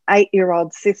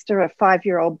 8-year-old sister, a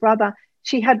 5-year-old brother.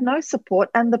 She had no support,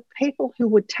 and the people who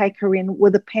would take her in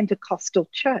were the Pentecostal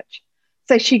church.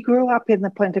 So she grew up in the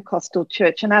Pentecostal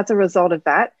church, and as a result of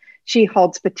that, she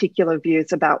holds particular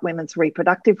views about women's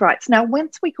reproductive rights. Now,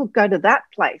 once we could go to that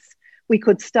place, we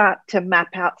could start to map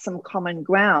out some common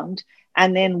ground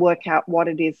and then work out what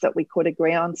it is that we could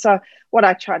agree on. So what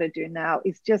I try to do now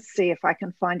is just see if I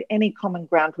can find any common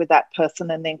ground with that person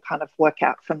and then kind of work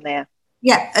out from there.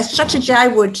 Yeah, a strategy I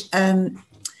would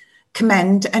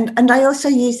commend, and I also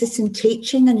use this in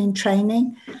teaching and in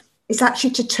training, is actually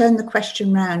to turn the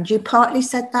question round. You partly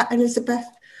said that, Elizabeth,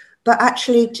 but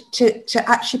actually to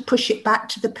actually push it back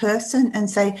to the person and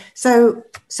say, so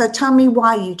tell me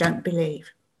why you don't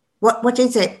believe. What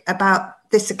is it about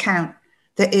this account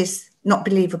that is not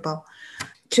believable?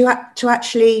 To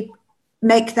actually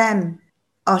make them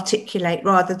articulate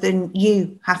rather than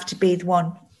you have to be the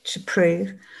one to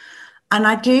prove. And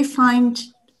I do find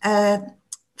American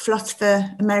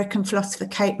philosopher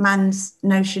Kate Mann's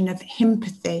notion of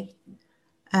himpathy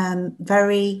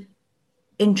very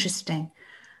interesting,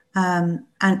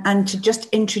 and to just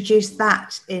introduce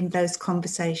that in those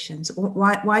conversations.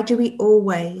 Why do we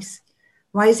always?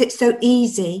 Why is it so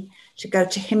easy to go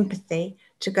to himpathy,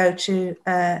 to go to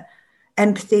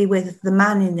empathy with the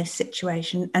man in this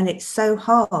situation, and it's so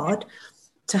hard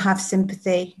to have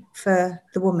sympathy for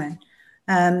the woman?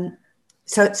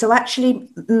 So actually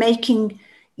making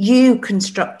you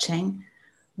constructing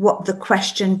what the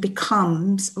question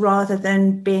becomes rather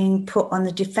than being put on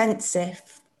the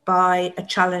defensive by a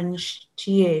challenge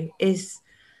to you is,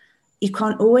 you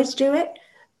can't always do it,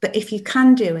 but if you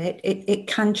can do it, it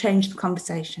can change the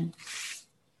conversation.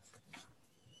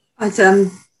 I'd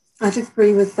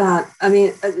agree with that. I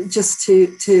mean, just to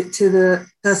the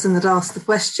person that asked the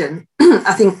question,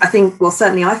 I think, well,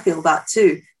 certainly I feel that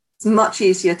too. It's much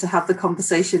easier to have the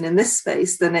conversation in this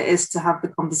space than it is to have the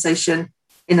conversation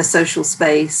in a social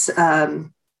space, or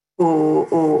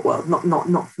well,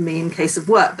 not for me in case of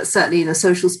work, but certainly in a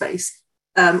social space,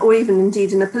 or even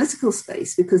indeed in a political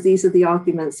space, because these are the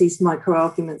arguments, these micro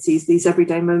arguments, these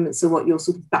everyday moments are what you're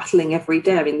sort of battling every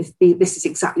day. I mean, this is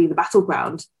exactly the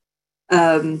battleground.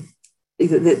 Every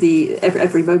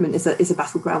moment is a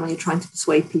battleground when you're trying to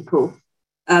persuade people.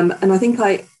 And I think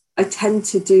I tend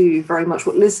to do very much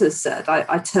what Liz has said.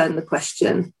 I turn the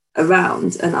question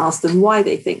around and ask them why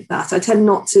they think that. I tend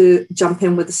not to jump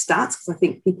in with the stats, because I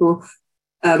think people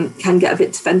can get a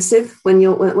bit defensive when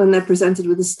they're presented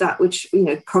with a stat which, you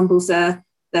know, crumbles their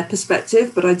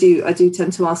perspective. But I do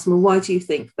tend to ask them, well, why do you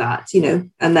think that? You know,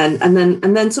 and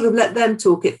then sort of let them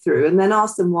talk it through, and then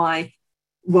ask them why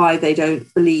they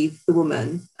don't believe the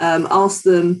woman. Ask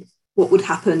them what would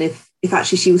happen if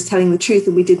actually she was telling the truth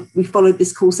and we followed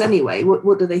this course anyway.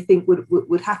 What do they think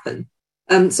would happen?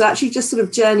 So actually just sort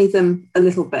of journey them a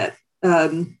little bit.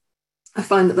 I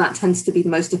find that tends to be the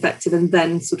most effective, and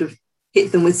then sort of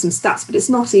hit them with some stats, but it's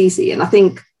not easy. And I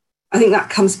think that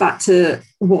comes back to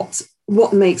what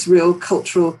makes real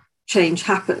cultural change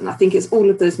happen. I think it's all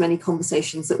of those many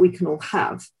conversations that we can all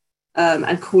have,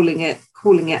 and calling it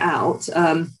out,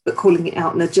 but calling it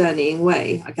out in a journeying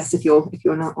way, I guess, if you're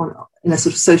in a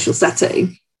sort of social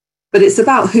setting. But it's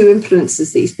about who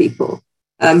influences these people.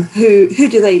 Who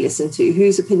do they listen to?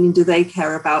 Whose opinion do they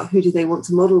care about? Who do they want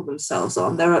to model themselves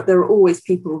on? There are always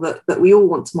people that we all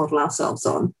want to model ourselves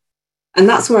on. And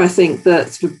that's where I think that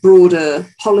sort of broader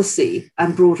policy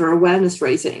and broader awareness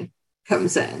raising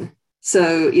comes in.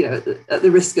 So, you know, at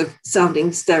the risk of sounding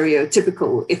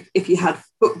stereotypical, if you had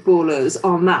footballers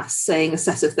en masse saying a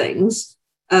set of things,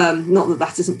 not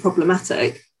that isn't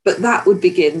problematic, but that would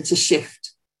begin to shift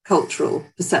cultural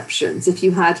perceptions. If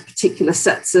you had particular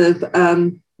sets of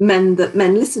men that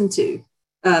men listen to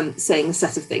saying a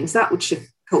set of things, that would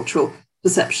shift cultural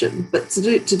perception. But to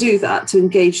do that, to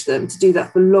engage them, to do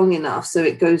that for long enough so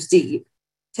it goes deep,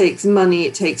 takes money,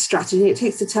 it takes strategy, it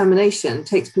takes determination, it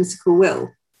takes political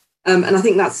will. And I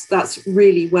think that's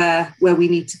really where we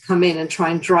need to come in and try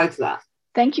and drive that.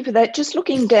 Thank you for that. Just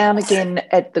looking down again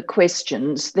at the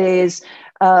questions, there's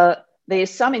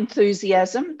some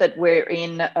enthusiasm that we're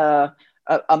in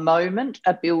a moment,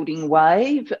 a building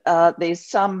wave. There's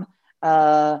some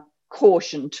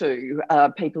caution too,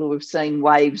 people who have seen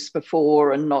waves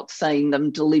before and not seen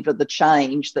them deliver the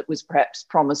change that was perhaps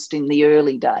promised in the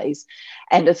early days.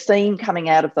 And a theme coming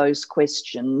out of those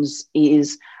questions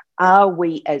is, are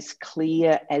we as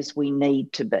clear as we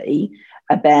need to be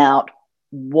about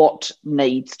what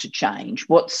needs to change?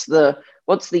 What's the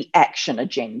action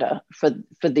agenda for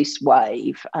this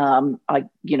wave? And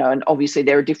obviously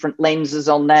there are different lenses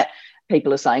on that.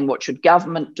 People are saying, what should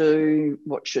government do?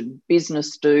 What should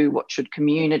business do? What should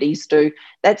communities do?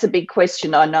 That's a big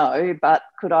question, I know, but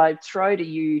could I throw to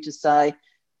you to say,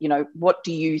 what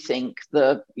do you think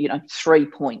the 3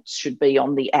 points should be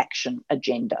on the action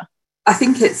agenda? I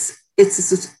think it's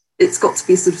got to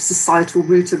be a sort of societal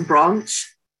root and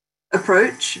branch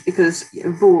approach, because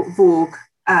VORG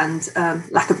and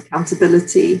lack of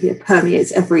accountability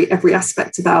permeates every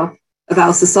aspect of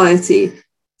our society.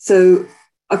 So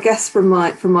I guess from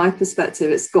my perspective,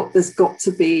 there's got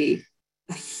to be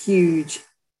a huge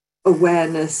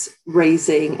awareness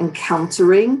raising and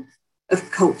countering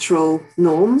of cultural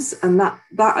norms, and that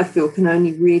I feel can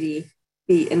only really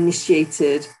be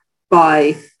initiated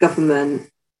by government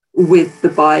with the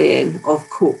buy-in of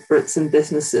corporates and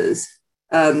businesses.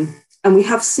 And we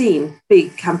have seen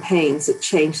big campaigns that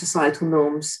change societal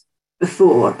norms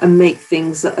before and make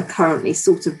things that are currently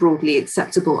sort of broadly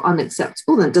acceptable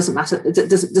unacceptable. And it doesn't matter. It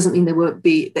doesn't mean they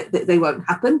won't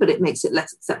happen, but it makes it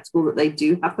less acceptable that they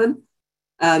do happen.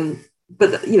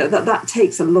 But that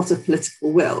takes a lot of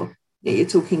political will. You're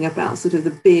talking about sort of the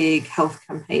big health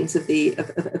campaigns of the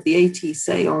 80s,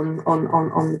 say, on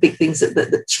the big things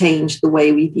that change the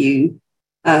way we view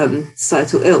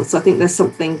societal ills. So I think there's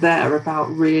something there about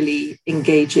really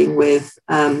engaging with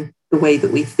the way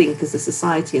that we think as a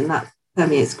society, and that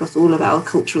permeates across all of our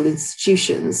cultural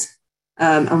institutions,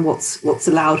 and what's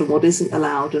allowed and what isn't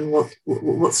allowed, and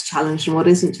what's challenged and what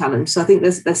isn't challenged. So I think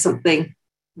there's something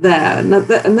there, and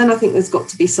then I think there's got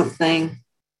to be something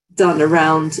done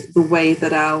around the way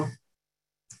that our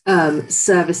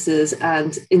services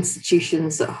and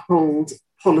institutions that hold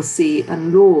policy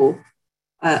and law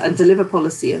and deliver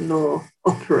policy and law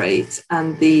operate,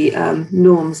 and the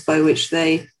norms by which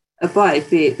they abide,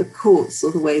 be it the courts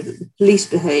or the way that the police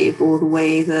behave or the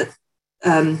way that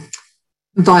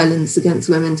violence against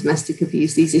women, domestic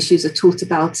abuse, these issues are taught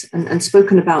about and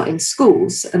spoken about in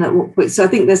schools, and at what point. So I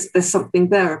think there's something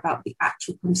there about the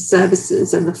actual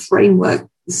services and the framework,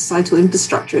 the societal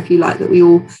infrastructure, if you like, that we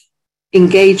all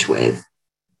engage with.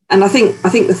 And I think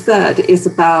the third is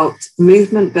about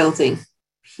movement building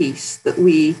piece that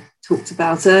we talked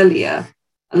about earlier.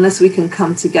 Unless we can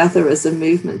come together as a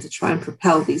movement to try and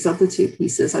propel these other two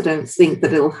pieces, I don't think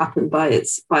that it'll happen by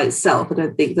itself. I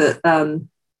don't think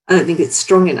it's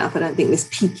strong enough. I don't think this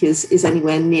peak is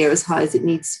anywhere near as high as it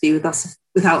needs to be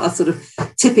without us sort of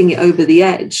tipping it over the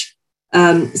edge.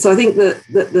 So I think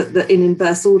that in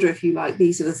inverse order, if you like,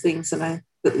 these are the things that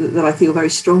I feel very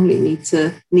strongly need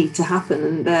to happen,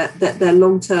 and they're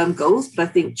long-term goals. But I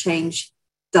think change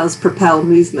does propel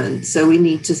movement, so we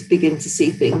need to begin to see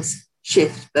things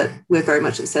shift. But we're very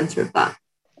much at the centre of that.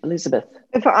 Elizabeth.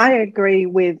 If I agree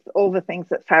with all the things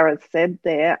that Farah said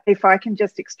there, if I can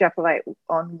just extrapolate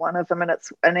on one of them, and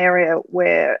it's an area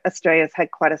where Australia's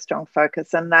had quite a strong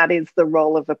focus, and that is the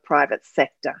role of the private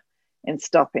sector in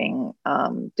stopping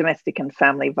domestic and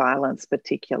family violence,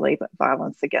 particularly but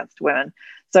violence against women.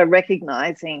 So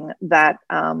recognising that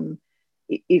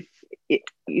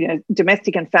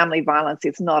domestic and family violence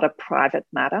is not a private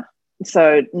matter.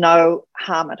 So no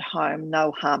harm at home,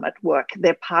 no harm at work.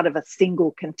 They're part of a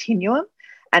single continuum.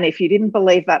 And if you didn't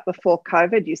believe that before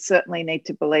COVID, you certainly need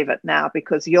to believe it now,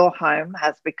 because your home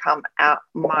has become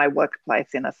my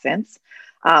workplace in a sense.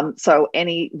 So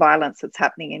any violence that's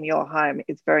happening in your home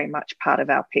is very much part of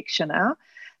our picture now.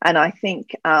 And I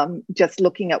think just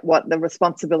looking at what the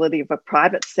responsibility of a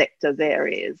private sector there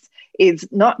is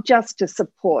not just to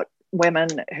support women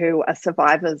who are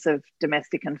survivors of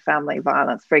domestic and family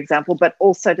violence, for example, but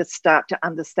also to start to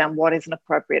understand what is an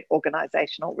appropriate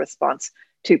organisational response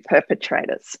to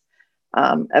perpetrators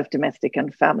of domestic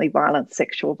and family violence,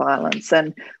 sexual violence.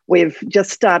 And we've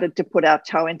just started to put our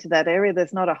toe into that area.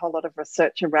 There's not a whole lot of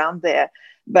research around there,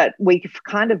 but we've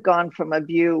kind of gone from a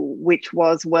view which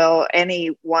was, well, any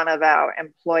one of our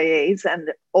employees,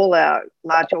 and all our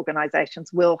large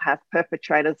organisations will have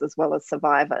perpetrators as well as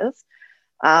survivors,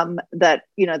 that,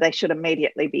 they should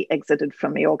immediately be exited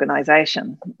from the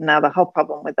organisation. Now, the whole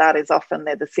problem with that is often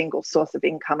they're the single source of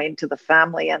income into the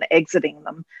family, and exiting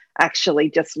them actually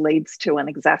just leads to an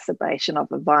exacerbation of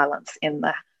the violence in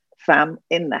the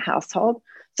household.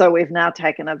 So we've now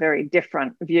taken a very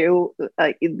different view.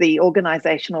 The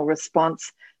organisational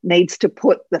response needs to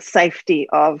put the safety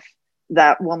of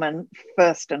that woman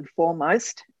first and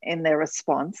foremost in their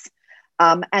response.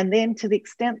 And then to the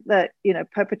extent that,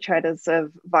 perpetrators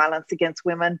of violence against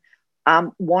women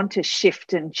want to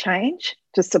shift and change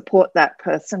to support that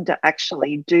person to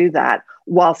actually do that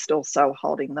whilst also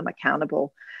holding them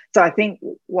accountable. So I think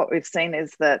what we've seen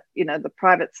is that, the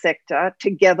private sector,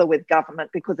 together with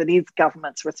government, because it is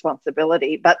government's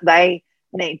responsibility, but they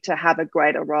need to have a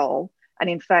greater role. And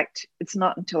in fact, it's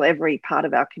not until every part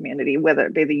of our community, whether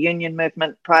it be the union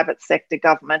movement, private sector,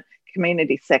 government,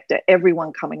 community sector,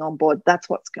 everyone coming on board, that's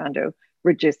what's going to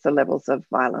reduce the levels of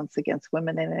violence against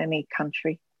women in any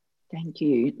country. Thank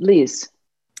you. Liz?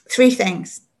 3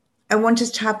 things. I want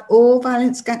us to have all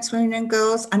violence against women and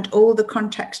girls and all the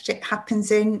context it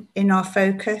happens in our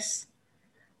focus.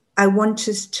 I want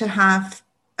us to have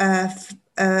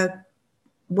a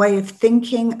way of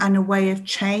thinking and a way of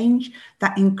change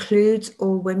that includes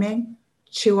all women.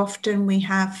 Too often we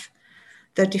have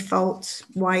the default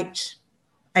white,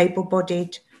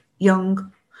 able-bodied,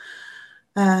 young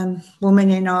woman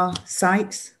in our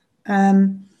sights.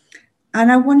 And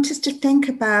I want us to think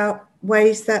about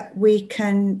ways that we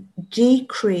can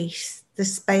decrease the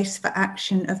space for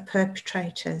action of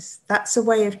perpetrators. That's a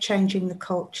way of changing the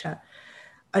culture.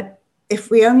 If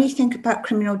we only think about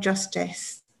criminal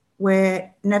justice,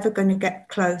 we're never going to get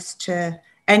close to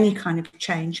any kind of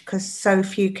change because so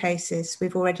few cases,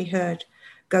 we've already heard,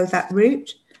 go that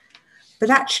route. But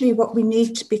actually what we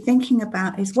need to be thinking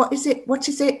about is what is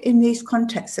it in these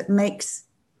contexts that makes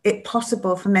it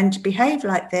possible for men to behave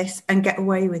like this and get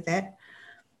away with it?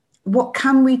 What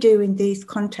can we do in these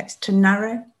contexts to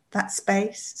narrow that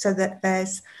space so that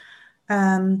there's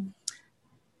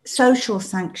social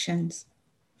sanctions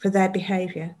for their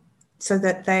behaviour, so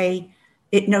that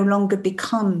it no longer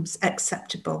becomes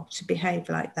acceptable to behave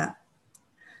like that?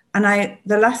 And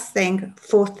the last thing,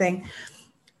 4th thing,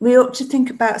 we ought to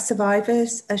think about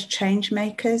survivors as change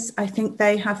makers. I think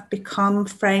they have become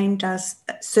framed as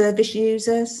service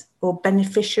users or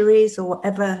beneficiaries or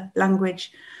whatever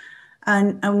language.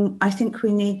 And I think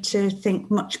we need to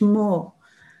think much more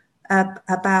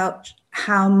about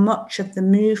how much of the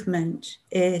movement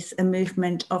is a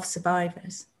movement of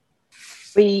survivors.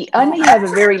 We only have a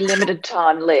very limited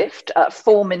time left,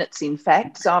 4 minutes in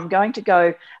fact, so I'm going to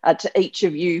go to each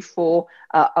of you for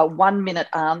a 1-minute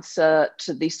answer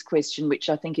to this question, which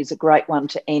I think is a great one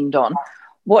to end on.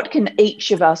 What can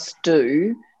each of us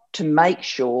do to make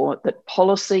sure that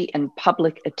policy and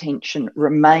public attention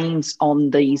remains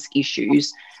on these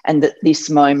issues and that this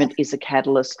moment is a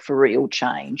catalyst for real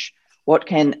change? What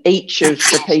can each of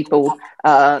the people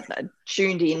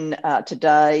tuned in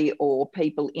today or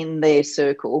people in their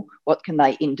circle, what can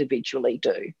they individually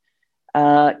do?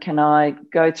 Can I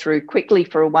go through quickly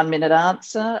for a 1-minute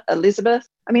answer? Elizabeth?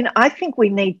 I mean, I think we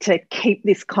need to keep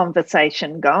this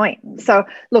conversation going. So,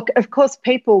 look, of course,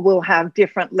 people will have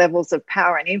different levels of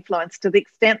power and influence to the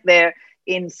extent they're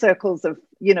in circles of,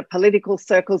 political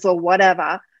circles or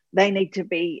whatever. They need to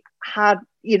be hard,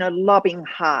 lobbying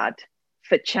hard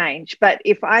for change. But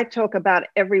if I talk about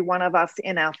every one of us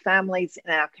in our families,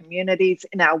 in our communities,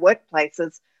 in our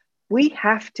workplaces, we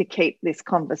have to keep this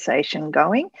conversation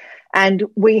going and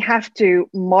we have to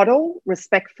model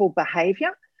respectful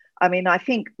behaviour. I mean, I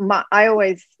think I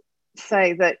always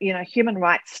say that, human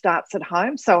rights starts at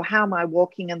home. So how am I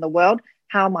walking in the world?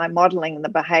 How am I modelling the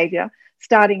behaviour?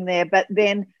 Starting there, but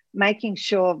then making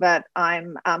sure that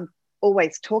I'm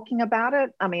always talking about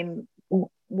it. I mean,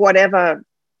 whatever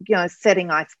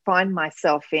setting I find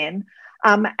myself in,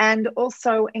 and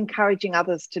also encouraging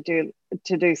others to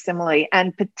do similarly,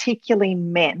 and particularly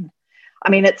men. I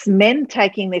mean, it's men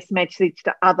taking this message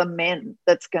to other men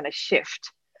that's going to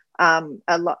shift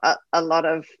a lot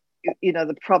of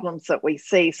the problems that we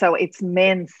see. So it's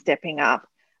men stepping up,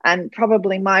 and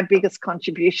probably my biggest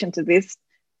contribution to this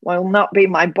will not be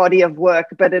my body of work,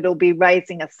 but it'll be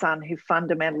raising a son who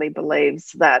fundamentally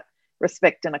believes that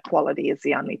respect and equality is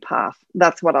the only path.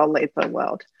 That's what I'll leave the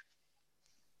world.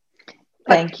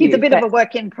 Thank you. He's a bit of a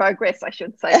work in progress, I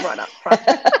should say, right up front.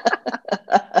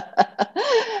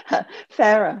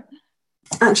 Farah?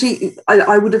 Actually,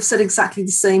 I would have said exactly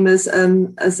the same as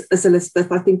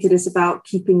Elizabeth. I think it is about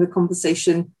keeping the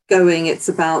conversation going. It's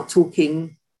about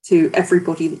talking to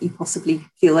everybody that you possibly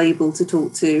feel able to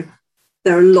talk to.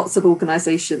 There are lots of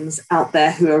organisations out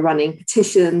there who are running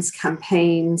petitions,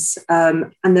 campaigns,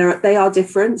 and they are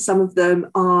different. Some of them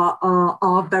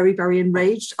are very, very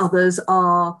enraged. Others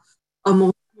are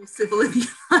more civil, if you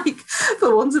like,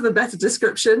 for want of a better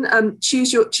description.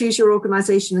 Choose your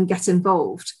organisation and get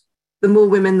involved. The more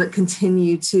women that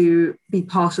continue to be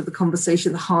part of the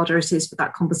conversation, the harder it is for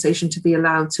that conversation to be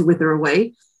allowed to wither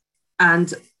away.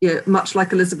 And much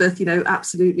like Elizabeth,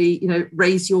 absolutely,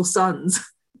 raise your sons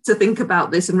to think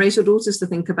about this and raise your daughters to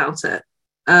think about it.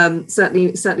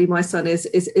 Certainly my son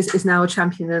is now a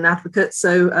champion and an advocate.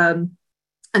 So,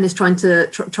 and is trying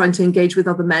to engage with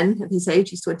other men at his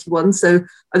age. He's 21. So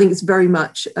I think it's very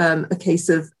much a case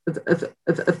of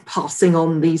passing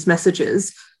on these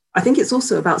messages. I think it's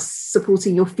also about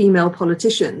supporting your female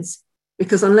politicians,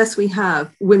 because unless we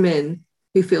have women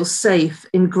who feel safe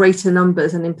in greater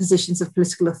numbers and in positions of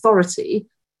political authority,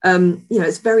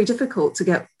 it's very difficult to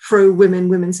get pro-women,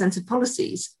 women-centred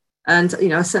policies. And,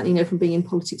 I certainly know from being in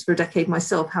politics for a decade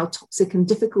myself how toxic and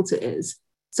difficult it is.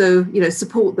 So,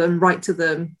 support them, write to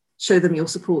them, show them your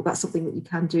support. That's something that you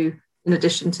can do in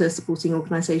addition to supporting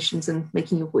organisations and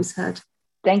making your voice heard.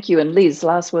 Thank you. And Liz,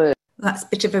 last word. That's a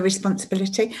bit of a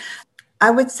responsibility. I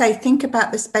would say think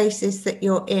about the spaces that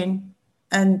you're in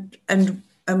and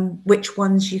which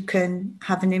ones you can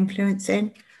have an influence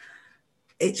in.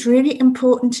 It's really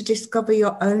important to discover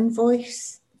your own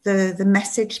voice, the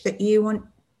message that you want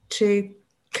to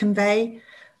convey.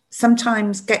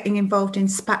 Sometimes getting involved in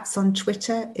spats on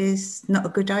Twitter is not a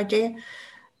good idea.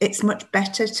 It's much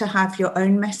better to have your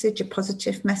own message, a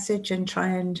positive message, and try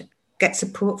and get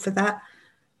support for that.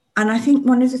 And I think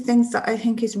one of the things that I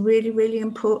think is really, really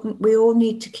important, we all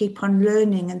need to keep on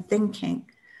learning and thinking.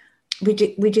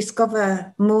 We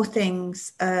discover more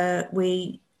things.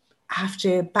 We have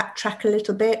to backtrack a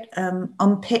little bit,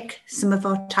 unpick some of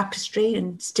our tapestry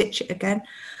and stitch it again.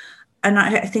 And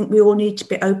I think we all need to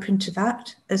be open to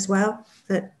that as well,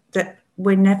 that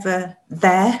we're never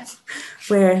there.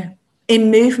 We're in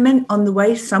movement on the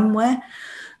way somewhere,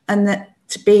 and that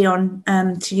to be on,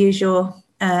 to use your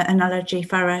analogy,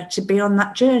 Farah, to be on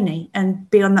that journey and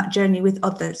be on that journey with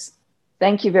others.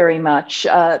 Thank you very much.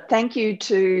 Thank you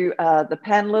to the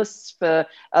panellists for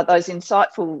those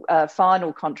insightful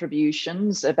final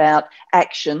contributions about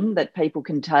action that people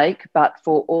can take, but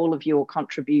for all of your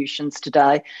contributions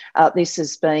today. This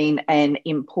has been an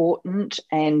important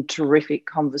and terrific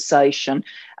conversation,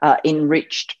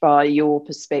 enriched by your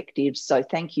perspectives. So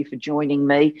thank you for joining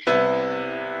me.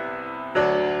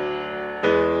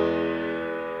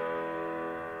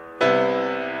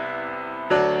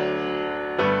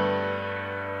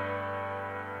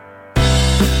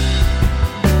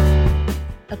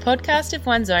 Podcast of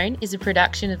One's Own is a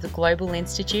production of the Global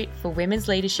Institute for Women's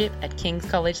Leadership at King's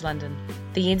College London.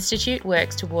 The Institute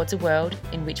works towards a world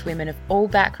in which women of all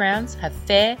backgrounds have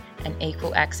fair and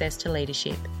equal access to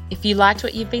leadership. If you liked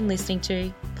what you've been listening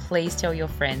to, please tell your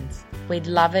friends. We'd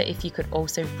love it if you could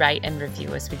also rate and review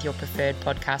us with your preferred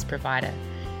podcast provider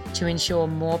to ensure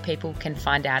more people can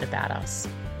find out about us.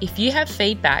 If you have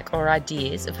feedback or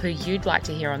ideas of who you'd like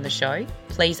to hear on the show,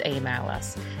 please email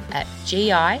us at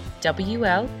giwl@kcl.ac.uk.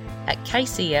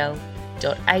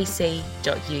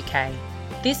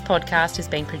 This podcast has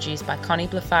been produced by Connie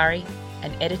Blafari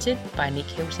and edited by Nick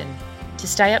Hilton. To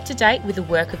stay up to date with the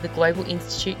work of the Global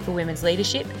Institute for Women's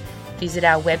Leadership, visit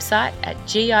our website at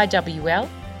giwl.kcl.ac.uk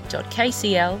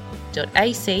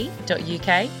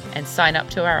and sign up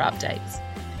to our updates.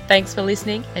 Thanks for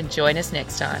listening and join us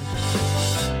next time.